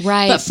too.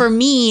 Right. But for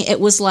me, it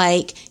was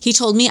like, he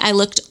told me I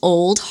looked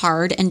old,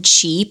 hard, and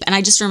cheap. And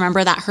I just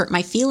remember that hurt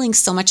my feelings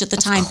so much at the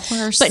time. Of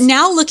course. But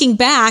now looking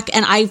back,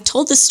 and I've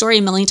told this story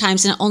a million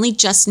times, and it only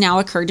just now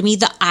occurred to me,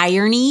 the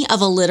irony of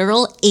a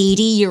literal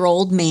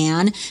 80-year-old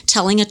man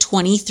telling a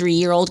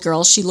 23-year-old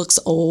girl she looks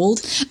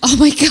old. Oh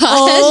my God.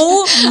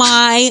 Oh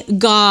my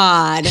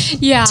God.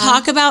 Yeah.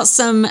 Talk about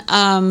some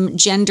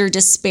gender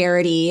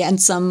disparity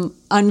and some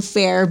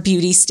unfair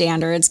beauty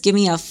standards. Give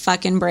me a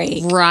fucking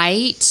break.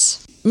 Right.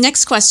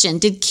 Next question.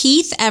 Did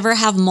Keith ever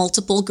have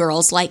multiple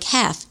girls like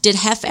Hef? Did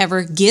Hef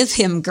ever give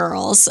him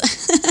girls?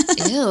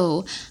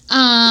 Ew.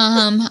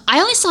 I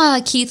only saw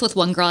Keith with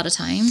one girl at a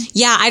time.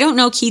 Yeah, I don't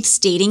know Keith's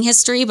dating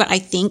history, but I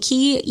think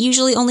he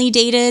usually only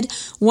dated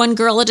one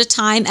girl at a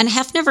time, and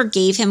Hef never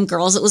gave him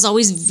girls. It was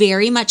always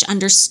very much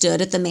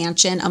understood at the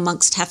mansion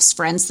amongst Hef's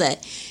friends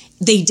that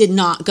they did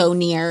not go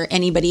near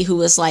anybody who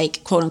was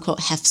like, quote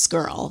unquote, Hef's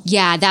girl.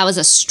 Yeah, that was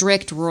a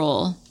strict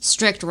rule.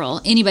 Strict rule.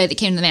 Anybody that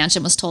came to the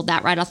mansion was told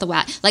that right off the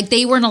bat. Like,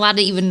 they weren't allowed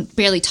to even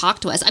barely talk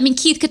to us. I mean,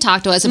 Keith could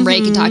talk to us and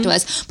Ray could talk to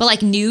us, but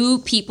like new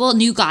people,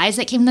 new guys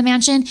that came to the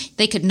mansion,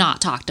 they could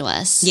not talk to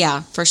us.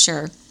 Yeah, for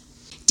sure.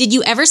 Did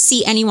you ever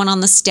see anyone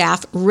on the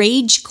staff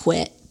rage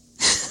quit?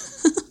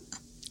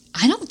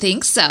 I don't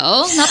think so.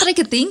 Not that I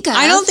could think of.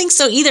 I don't think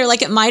so either.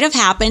 Like, it might have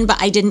happened,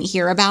 but I didn't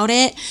hear about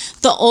it.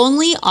 The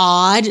only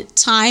odd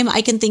time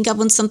I can think of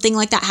when something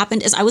like that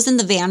happened is I was in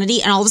the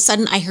vanity and all of a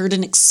sudden I heard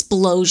an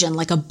explosion,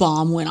 like a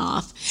bomb went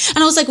off. And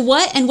I was like,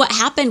 what? And what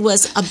happened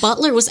was a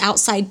butler was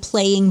outside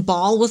playing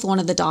ball with one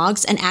of the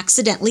dogs and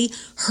accidentally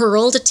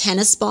hurled a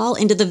tennis ball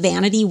into the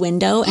vanity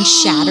window and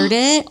shattered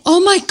it.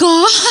 Oh my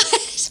God.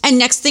 And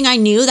next thing I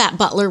knew, that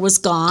butler was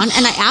gone.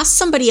 And I asked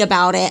somebody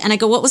about it and I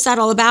go, what was that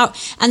all about?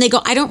 And they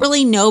go, I don't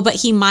really know, but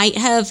he might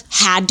have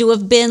had to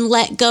have been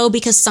let go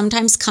because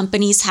sometimes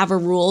companies have a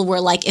rule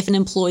where, like, if an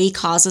employee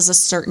causes a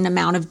certain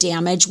amount of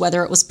damage,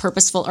 whether it was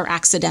purposeful or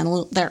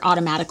accidental, they're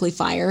automatically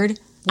fired.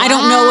 Wow. I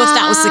don't know if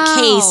that was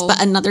the case,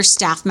 but another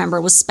staff member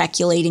was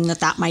speculating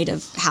that might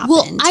have happened.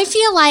 Well, I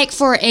feel like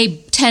for a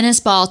tennis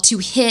ball to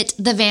hit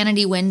the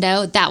vanity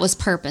window, that was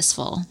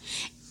purposeful.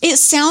 It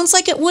sounds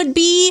like it would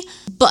be,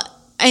 but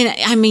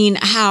I mean,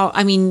 how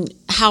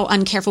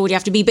uncareful would you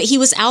have to be? But he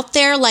was out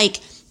there,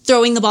 like,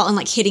 throwing the ball and,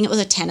 like, hitting it with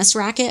a tennis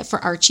racket for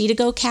Archie to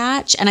go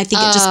catch. And I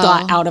think it just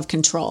got out of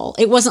control.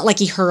 It wasn't like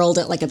he hurled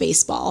it like a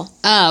baseball.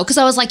 Oh, because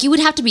I was like, you would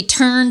have to be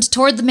turned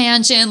toward the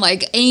mansion,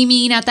 like,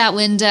 aiming at that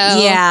window.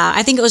 Yeah,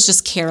 I think it was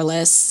just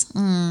careless.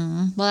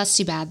 Well, that's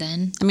too bad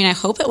then. I mean, I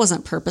hope it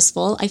wasn't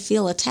purposeful. I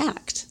feel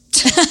attacked.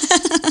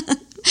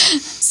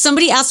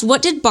 Somebody asked,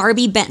 what did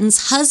Barbie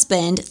Benton's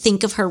husband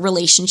think of her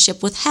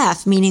relationship with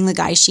Hef, meaning the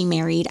guy she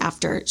married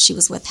after she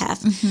was with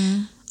Hef?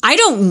 Mm-hmm. I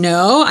don't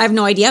know. I have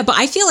no idea, but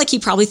I feel like he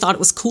probably thought it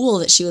was cool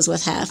that she was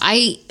with Hef.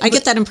 I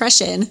get that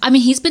impression. I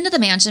mean, he's been to the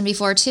mansion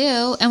before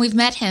too, and we've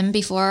met him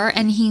before,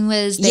 and he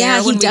was there.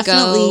 Yeah, he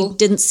definitely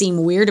didn't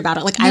seem weird about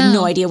it. Like, no. I have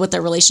no idea what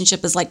their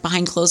relationship is like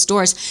behind closed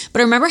doors.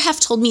 But I remember Hef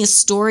told me a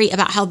story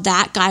about how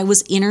that guy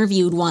was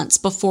interviewed once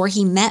before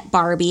he met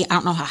Barbie. I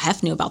don't know how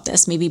Hef knew about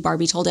this. Maybe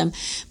Barbie told him.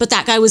 But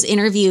that guy was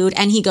interviewed,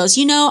 and he goes,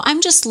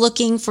 I'm just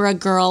looking for a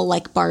girl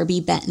like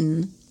Barbie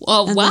Benton.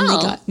 Oh, and wow. Then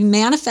they got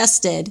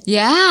manifested.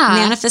 Yeah.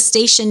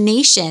 Manifestation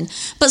Nation.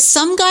 But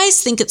some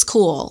guys think it's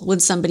cool when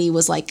somebody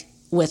was, like,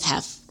 with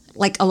Hef.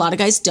 Like, a lot of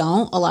guys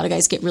don't. A lot of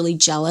guys get really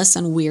jealous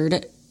and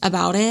weird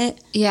about it.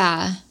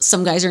 Yeah.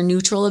 Some guys are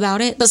neutral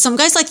about it. But some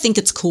guys, like, think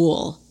it's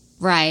cool.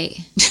 Right.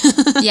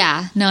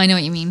 Yeah. No, I know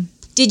what you mean.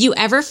 Did you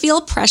ever feel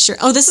pressure?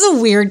 Oh, this is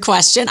a weird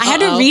question. I had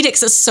to read it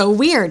because it's so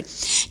weird.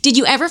 Did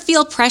you ever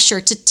feel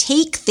pressure to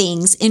take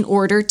things in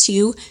order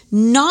to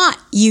not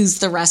use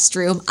the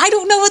restroom? I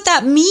don't know what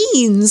that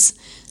means.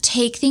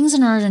 Take things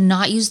in order to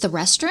not use the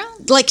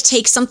restroom? Like,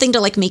 take something to,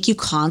 like, make you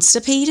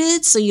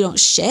constipated so you don't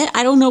shit?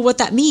 I don't know what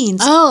that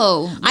means.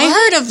 Oh. What? I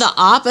heard of the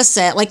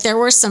opposite. Like, there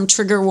were some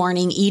trigger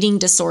warning eating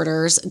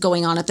disorders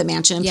going on at the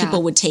mansion, and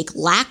people would take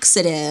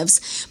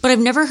laxatives. But I've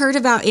never heard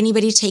about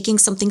anybody taking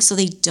something so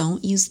they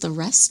don't use the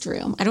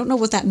restroom. I don't know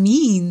what that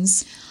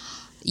means.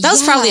 That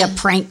was probably a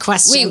prank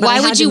question. Wait, why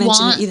would you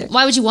want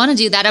to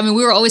do that? I mean,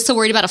 we were always so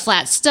worried about a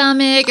flat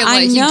stomach, and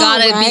like, you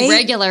gotta be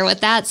regular with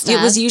that stuff.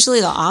 It was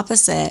usually the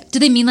opposite. Do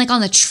they mean like on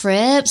the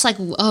trips, like,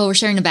 oh, we're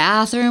sharing a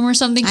bathroom or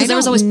something? Because there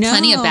was always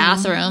plenty of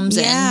bathrooms,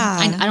 and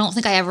I don't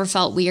think I ever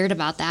felt weird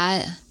about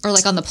that. Or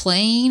like on the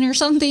plane or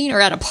something, or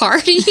at a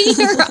party.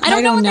 Or,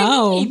 I don't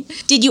know.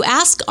 Did you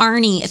ask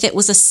Arnie if it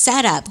was a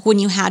setup when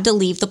you had to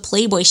leave the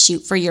Playboy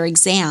shoot for your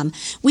exam?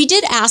 We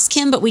did ask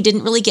him, but we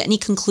didn't really get any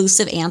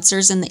conclusive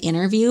answers in the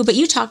interview. But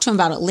you talked to him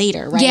about it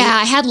later, right? Yeah,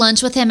 I had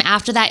lunch with him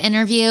after that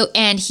interview,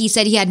 and he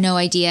said he had no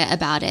idea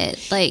about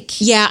it.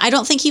 Yeah, I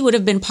don't think he would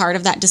have been part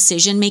of that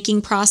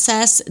decision-making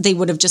process. They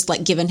would have just,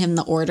 like, given him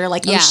the order,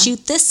 like, oh,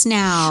 shoot this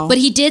now. But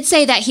he did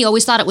say that he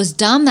always thought it was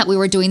dumb that we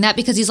were doing that,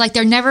 because he's like,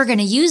 they're never going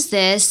to use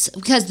this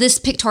because this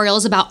pictorial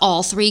is about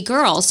all three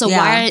girls. So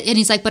why? And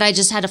he's like, but I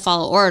just had to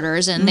follow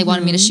orders, and they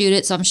wanted me to shoot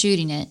it, so I'm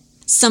shooting it.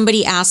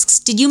 Somebody asks,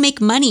 did you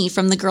make money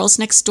from the Girls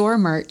Next Door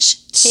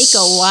merch? Take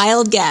a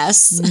wild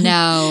guess.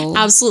 No.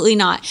 Absolutely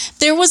not.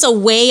 There was a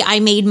way I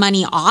made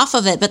money off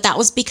of it, but that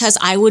was because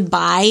I would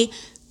buy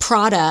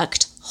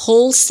product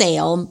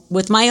wholesale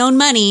with my own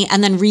money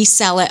and then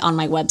resell it on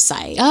my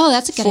website. Oh,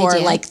 that's a good idea. For,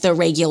 like, the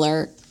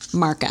regular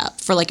markup,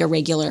 for, like, a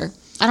regular...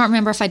 I don't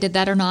remember if I did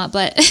that or not,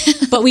 but...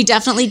 But we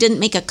definitely didn't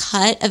make a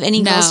cut of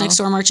any Girls Next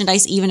Door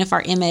merchandise, even if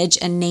our image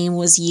and name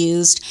was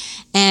used.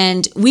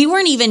 And we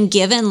weren't even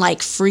given,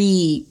 like,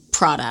 free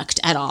product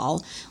at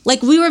all.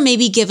 Like, we were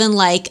maybe given,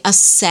 like, a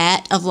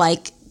set of,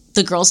 like,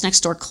 the Girls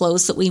Next Door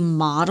clothes that we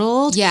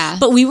modeled. Yeah.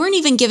 But we weren't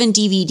even given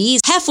DVDs.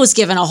 Hef was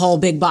given a whole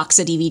big box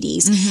of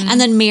DVDs. Mm-hmm. And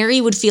then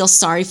Mary would feel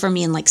sorry for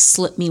me and, like,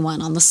 slip me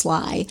one on the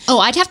sly. Oh,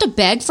 I'd have to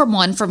beg for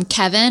one from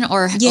Kevin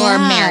or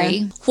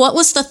Mary. What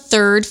was the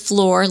third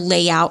floor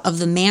layout of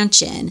the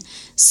mansion?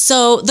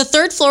 So the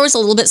third floor was a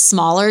little bit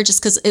smaller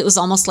just because it was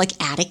almost like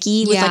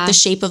attic-y with like the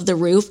shape of the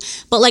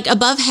roof. But like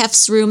above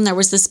Hef's room, there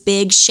was this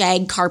big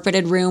shag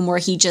carpeted room where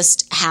he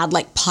just had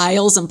like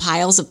piles and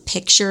piles of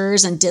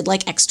pictures and did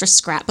like extra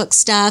scrapbook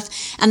stuff.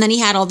 And then he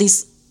had all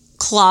these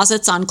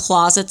closets on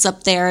closets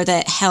up there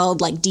that held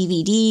like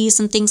DVDs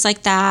and things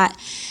like that.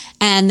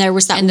 And there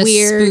was that and the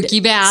weird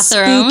spooky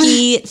bathroom.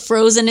 spooky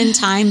frozen in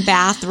time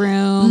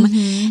bathroom.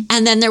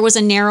 And then there was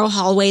a narrow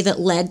hallway that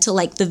led to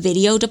like the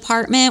video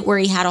department where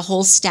he had a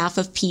whole staff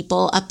of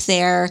people up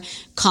there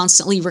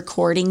constantly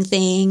recording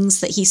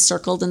things that he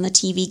circled in the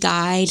TV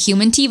guide.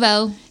 Human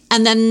TiVo.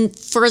 And then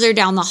further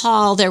down the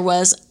hall, there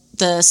was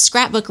the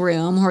scrapbook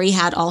room where he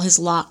had all his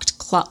locked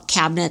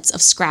cabinets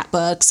of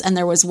scrapbooks. And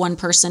there was one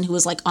person who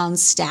was like on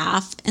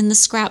staff in the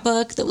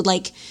scrapbook that would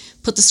like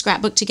put the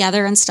scrapbook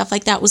together and stuff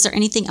like that. Was there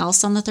anything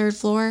else on the third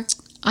floor?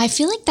 I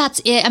feel like that's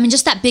it. I mean,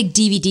 just that big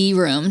DVD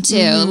room too.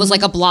 It was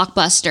like a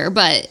Blockbuster,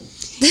 but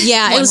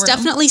yeah, it was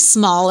definitely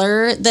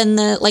smaller than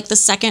the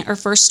second or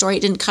first story. It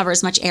didn't cover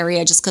as much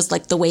area just because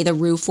like the way the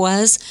roof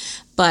was,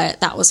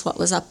 but that was what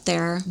was up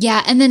there.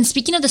 Yeah, and then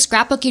speaking of the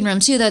scrapbooking room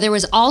too, though, there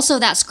was also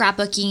that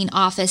scrapbooking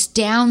office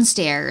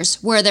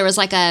downstairs where there was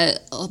like a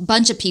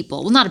bunch of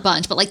people. Well, not a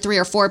bunch, but like 3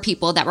 or 4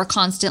 people that were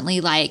constantly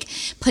like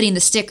putting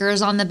the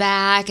stickers on the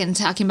back and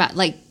talking about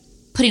like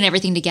putting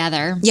everything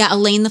together. Yeah,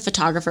 Elaine, the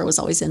photographer, was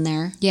always in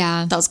there.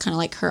 Yeah. That was kind of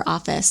like her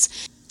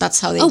office. That's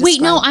how they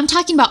wait, no, I'm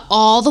talking about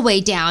all the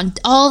way down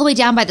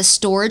by the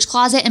storage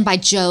closet and by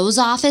Joe's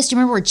office. Do you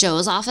remember where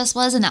Joe's office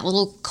was in that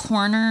little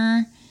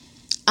corner?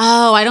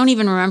 Oh, I don't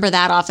even remember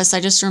that office.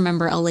 I just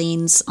remember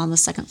Elaine's on the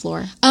second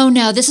floor. Oh,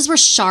 no, this is where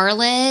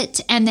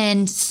Charlotte and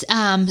then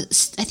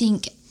I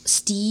think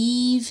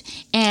Steve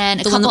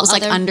and a couple one that was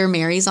other, like under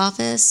Mary's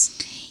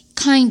office?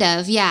 Kind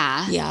of,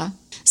 yeah. Yeah.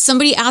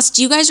 Somebody asked,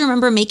 do you guys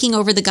remember making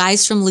over the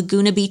guys from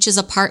Laguna Beach's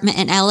apartment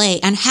in LA?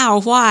 And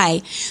how?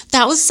 Why?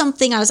 That was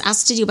something I was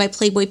asked to do by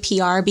Playboy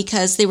PR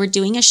because they were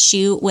doing a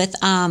shoot with...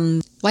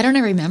 Why don't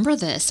I remember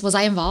this? Was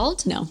I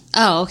involved? No.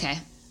 Oh, okay.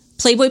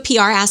 Playboy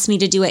PR asked me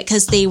to do it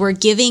because they were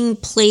giving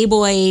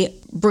Playboy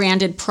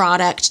branded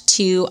product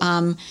to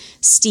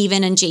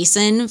Steven and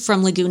Jason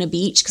from Laguna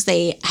Beach because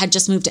they had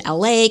just moved to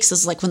LA because this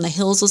was like when the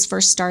Hills was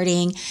first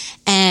starting.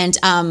 And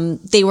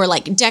they were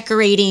like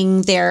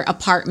decorating their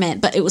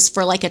apartment, but it was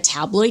for like a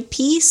tabloid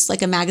piece,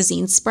 like a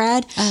magazine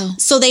spread. Oh.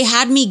 So they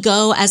had me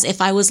go as if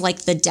I was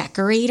like the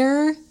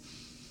decorator.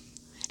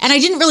 And I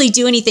didn't really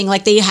do anything.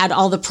 Like they had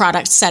all the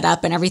products set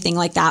up and everything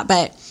like that,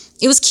 but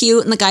it was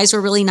cute and the guys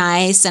were really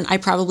nice and I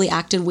probably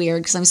acted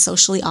weird because I'm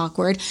socially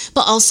awkward.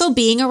 But also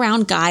being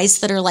around guys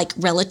that are like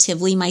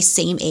relatively my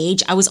same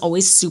age, I was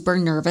always super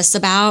nervous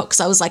about because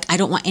I was like, I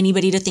don't want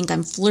anybody to think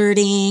I'm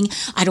flirting.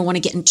 I don't want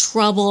to get in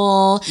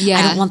trouble. Yeah.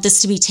 I don't want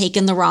this to be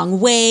taken the wrong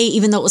way,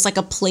 even though it was like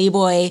a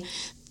Playboy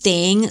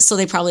thing. So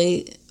they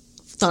probably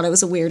thought I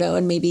was a weirdo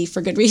and maybe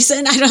for good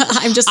reason.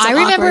 I'm just so I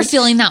remember awkward.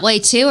 feeling that way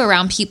too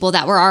around people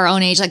that were our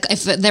own age. Like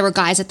if there were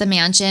guys at the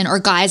mansion or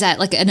guys at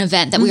like an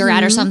event that we were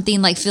at or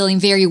something, like feeling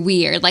very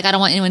weird. Like I don't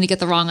want anyone to get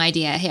the wrong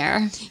idea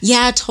here.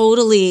 Yeah,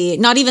 totally.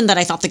 Not even that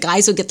I thought the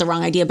guys would get the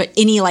wrong idea, but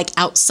any like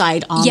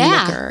outside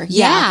onlooker.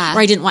 Yeah.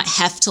 Or I didn't want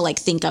Hef to like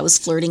think I was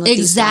flirting with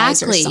these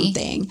guys or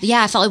something.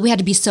 Yeah, I felt like we had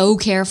to be so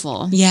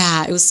careful.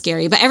 Yeah, it was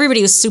scary. But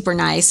everybody was super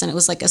nice and it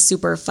was like a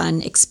super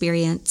fun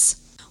experience.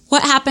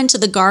 What happened to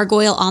the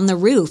gargoyle on the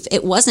roof?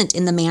 It wasn't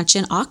in the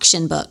mansion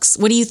auction books.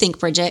 What do you think,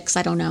 Bridget? 'Cause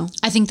I don't know.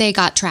 I think they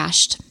got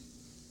trashed.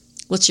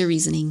 What's your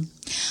reasoning?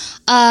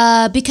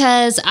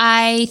 Because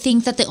I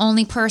think that the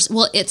only person,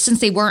 since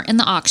they weren't in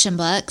the auction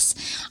books,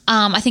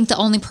 I think the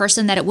only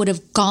person that it would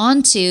have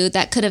gone to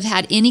that could have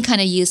had any kind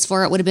of use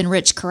for it would have been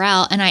Rich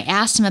Corral. And I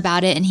asked him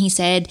about it and he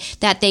said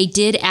that they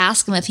did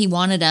ask him if he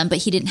wanted them, but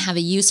he didn't have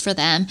a use for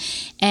them.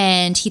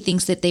 And he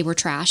thinks that they were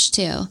trashed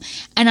too.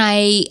 And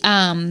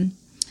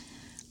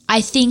I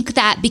think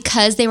that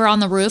because they were on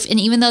the roof and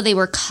even though they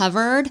were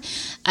covered,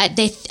 I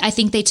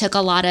think they took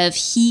a lot of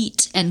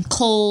heat and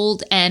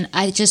cold. And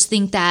I just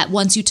think that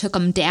once you took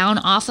them down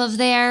off of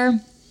there,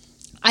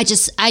 I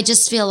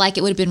just feel like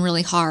it would have been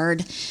really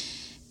hard.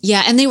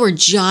 Yeah, and they were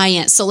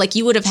giant. So like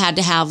you would have had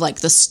to have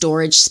like the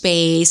storage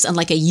space and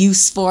like a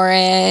use for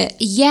it.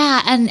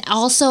 Yeah, and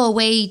also a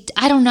way,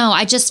 I don't know,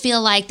 I just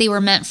feel like they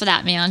were meant for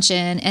that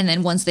mansion. And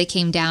then once they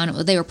came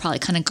down, they were probably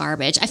kind of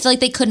garbage. I feel like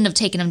they couldn't have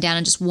taken them down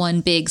in just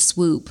one big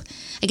swoop.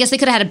 I guess they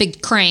could have had a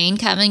big crane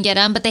come and get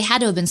them, but they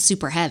had to have been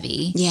super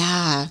heavy.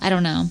 Yeah. I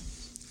don't know.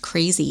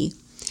 Crazy.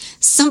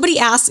 Somebody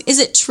asked, is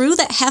it true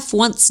that Hef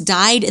once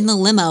died in the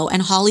limo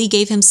and Holly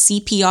gave him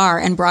CPR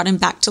and brought him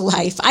back to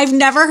life? I've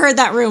never heard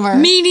that rumor.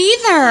 Me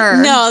neither.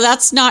 No,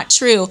 that's not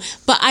true.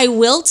 But I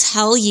will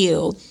tell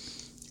you,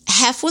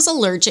 Hef was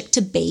allergic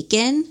to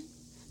bacon.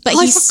 But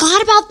I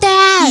forgot about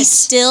that. He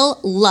still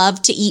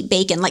loved to eat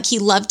bacon. Like he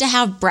loved to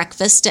have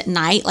breakfast at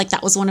night. Like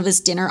that was one of his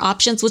dinner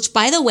options, which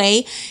by the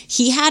way,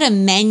 he had a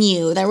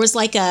menu. There was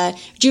like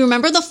do you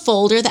remember the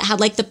folder that had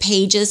like the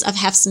pages of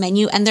Hef's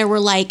menu? And there were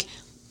like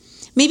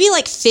maybe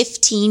like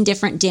 15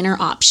 different dinner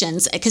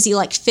options because he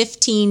liked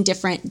 15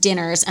 different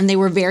dinners and they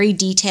were very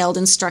detailed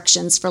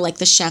instructions for like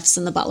the chefs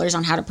and the butlers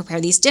on how to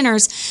prepare these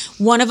dinners.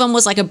 One of them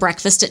was like a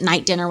breakfast at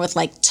night dinner with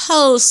like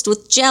toast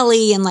with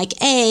jelly and like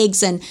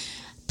eggs and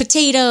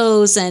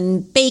potatoes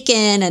and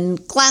bacon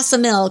and glass of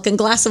milk and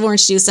glass of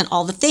orange juice and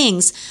all the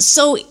things.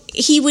 So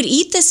he would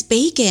eat this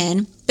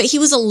bacon, but but he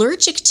was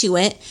allergic to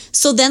it.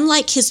 So then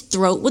like his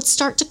throat would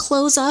start to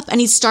close up and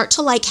he'd start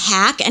to like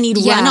hack and he'd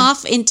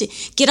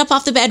get up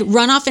off the bed,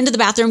 run off into the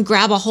bathroom,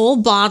 grab a whole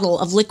bottle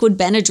of liquid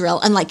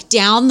Benadryl and like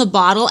down the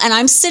bottle. And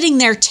I'm sitting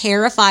there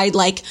terrified,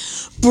 like,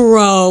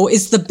 bro,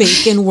 is the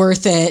bacon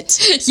worth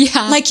it?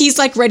 Yeah. Like he's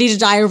like ready to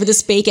die over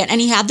this bacon.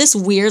 And he had this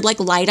weird like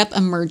light up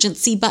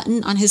emergency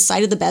button on his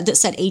side of the bed that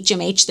said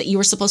HMH that you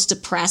were supposed to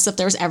press if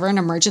there was ever an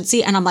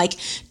emergency. And I'm like,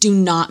 do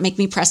not make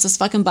me press this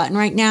fucking button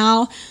right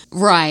now.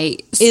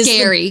 Right.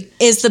 Scary.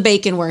 Is the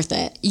bacon worth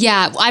it?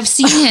 Yeah. I've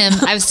seen him.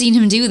 I've seen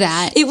him do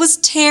that. It was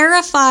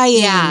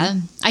terrifying. Yeah.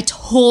 I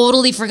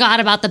totally forgot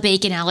about the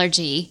bacon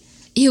allergy.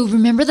 Ew,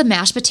 remember the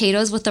mashed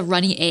potatoes with the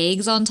runny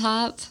eggs on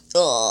top?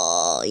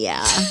 Oh,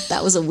 yeah.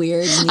 That was a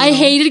weird meal. I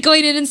hated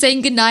going in and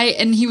saying goodnight,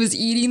 and he was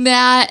eating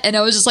that, and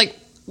I was just like,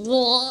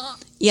 whoa.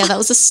 Yeah, that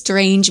was a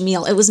strange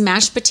meal. It was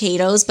mashed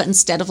potatoes, but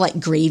instead of like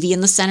gravy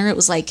in the center, it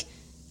was like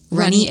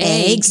runny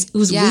eggs. It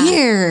was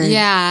weird.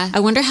 Yeah. I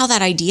wonder how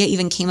that idea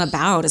even came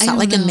about. Is that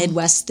like a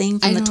Midwest thing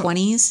from the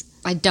 20s?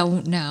 I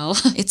don't know.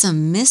 It's a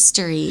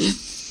mystery.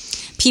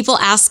 People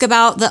ask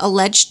about the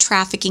alleged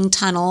trafficking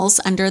tunnels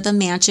under the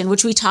mansion,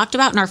 which we talked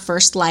about in our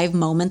first live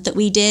moment that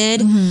we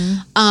did.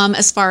 Mm-hmm.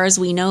 As far as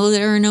we know,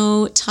 there are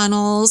no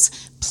tunnels.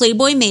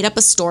 Playboy made up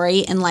a story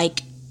in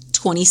like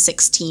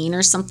 2016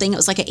 or something. It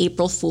was like an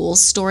April Fool's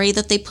story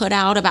that they put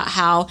out about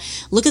how,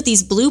 look at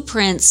these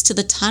blueprints to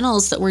the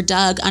tunnels that were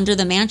dug under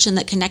the mansion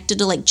that connected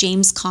to like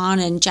James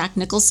Caan and Jack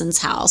Nicholson's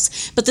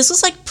house. But this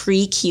was like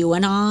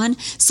pre-QAnon.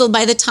 So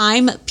by the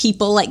time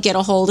people like get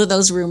a hold of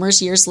those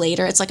rumors years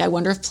later, it's like, I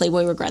wonder if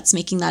Playboy regrets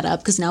making that up,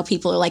 because now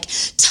people are like,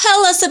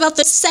 tell us about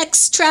the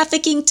sex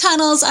trafficking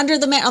tunnels under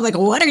the mansion. I'm like,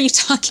 what are you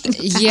talking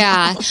about?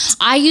 Yeah.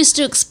 I used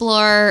to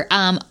explore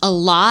a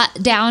lot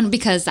down,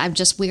 because I'm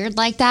just weird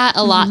like that,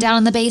 a lot down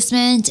in the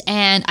basement,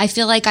 and I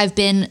feel like I've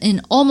been in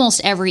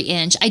almost every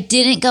inch. I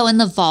didn't go in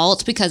the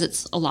vault because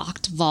it's a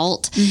locked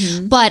vault,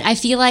 but I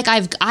feel like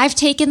I've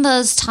taken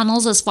those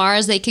tunnels as far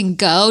as they can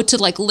go, to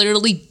like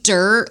literally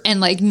dirt, and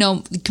like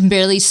no, you can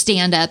barely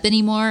stand up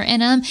anymore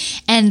in them,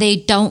 and they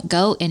don't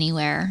go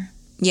anywhere.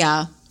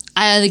 Yeah.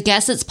 I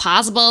guess it's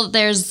possible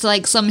there's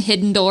like some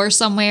hidden door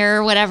somewhere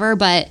or whatever,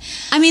 but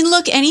I mean,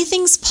 look,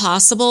 anything's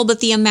possible,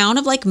 but the amount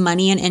of like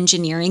money and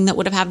engineering that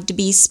would have had to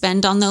be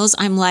spent on those,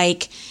 I'm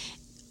like,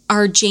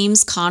 are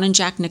James Caan and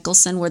Jack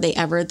Nicholson, were they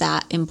ever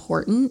that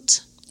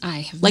important? I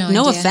have like no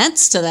no idea.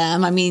 Offense to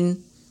them. I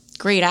mean,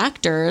 great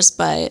actors,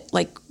 but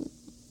like,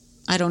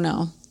 I don't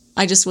know.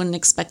 I just wouldn't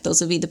expect those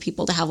to be the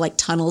people to have like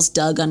tunnels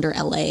dug under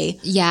LA.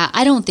 Yeah,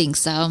 I don't think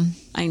so.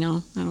 I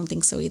know. I don't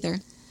think so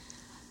either.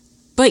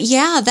 But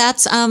yeah,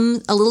 that's a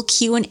little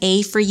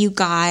Q&A for you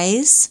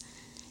guys.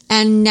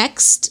 And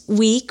next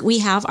week we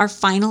have our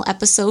final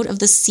episode of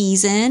the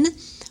season,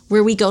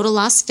 where we go to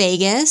Las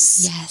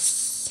Vegas. Yes.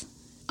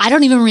 I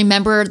don't even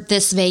remember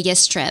this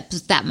Vegas trip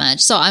that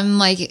much. So I'm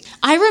like,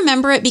 I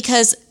remember it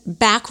because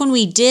back when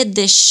we did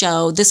this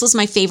show, this was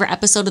my favorite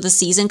episode of the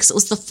season, because it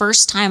was the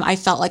first time I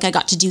felt like I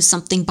got to do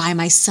something by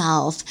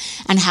myself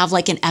and have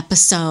like an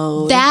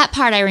episode. That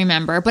part I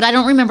remember, but I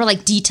don't remember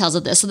like details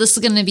of this. So this is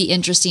going to be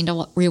interesting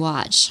to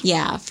rewatch.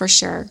 Yeah, for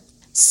sure.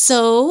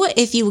 So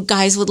if you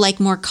guys would like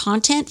more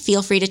content,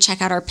 feel free to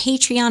check out our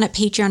Patreon at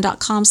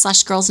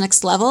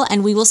patreon.com/girlsnextlevel,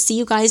 and we will see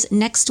you guys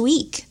next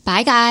week.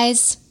 Bye,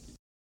 guys.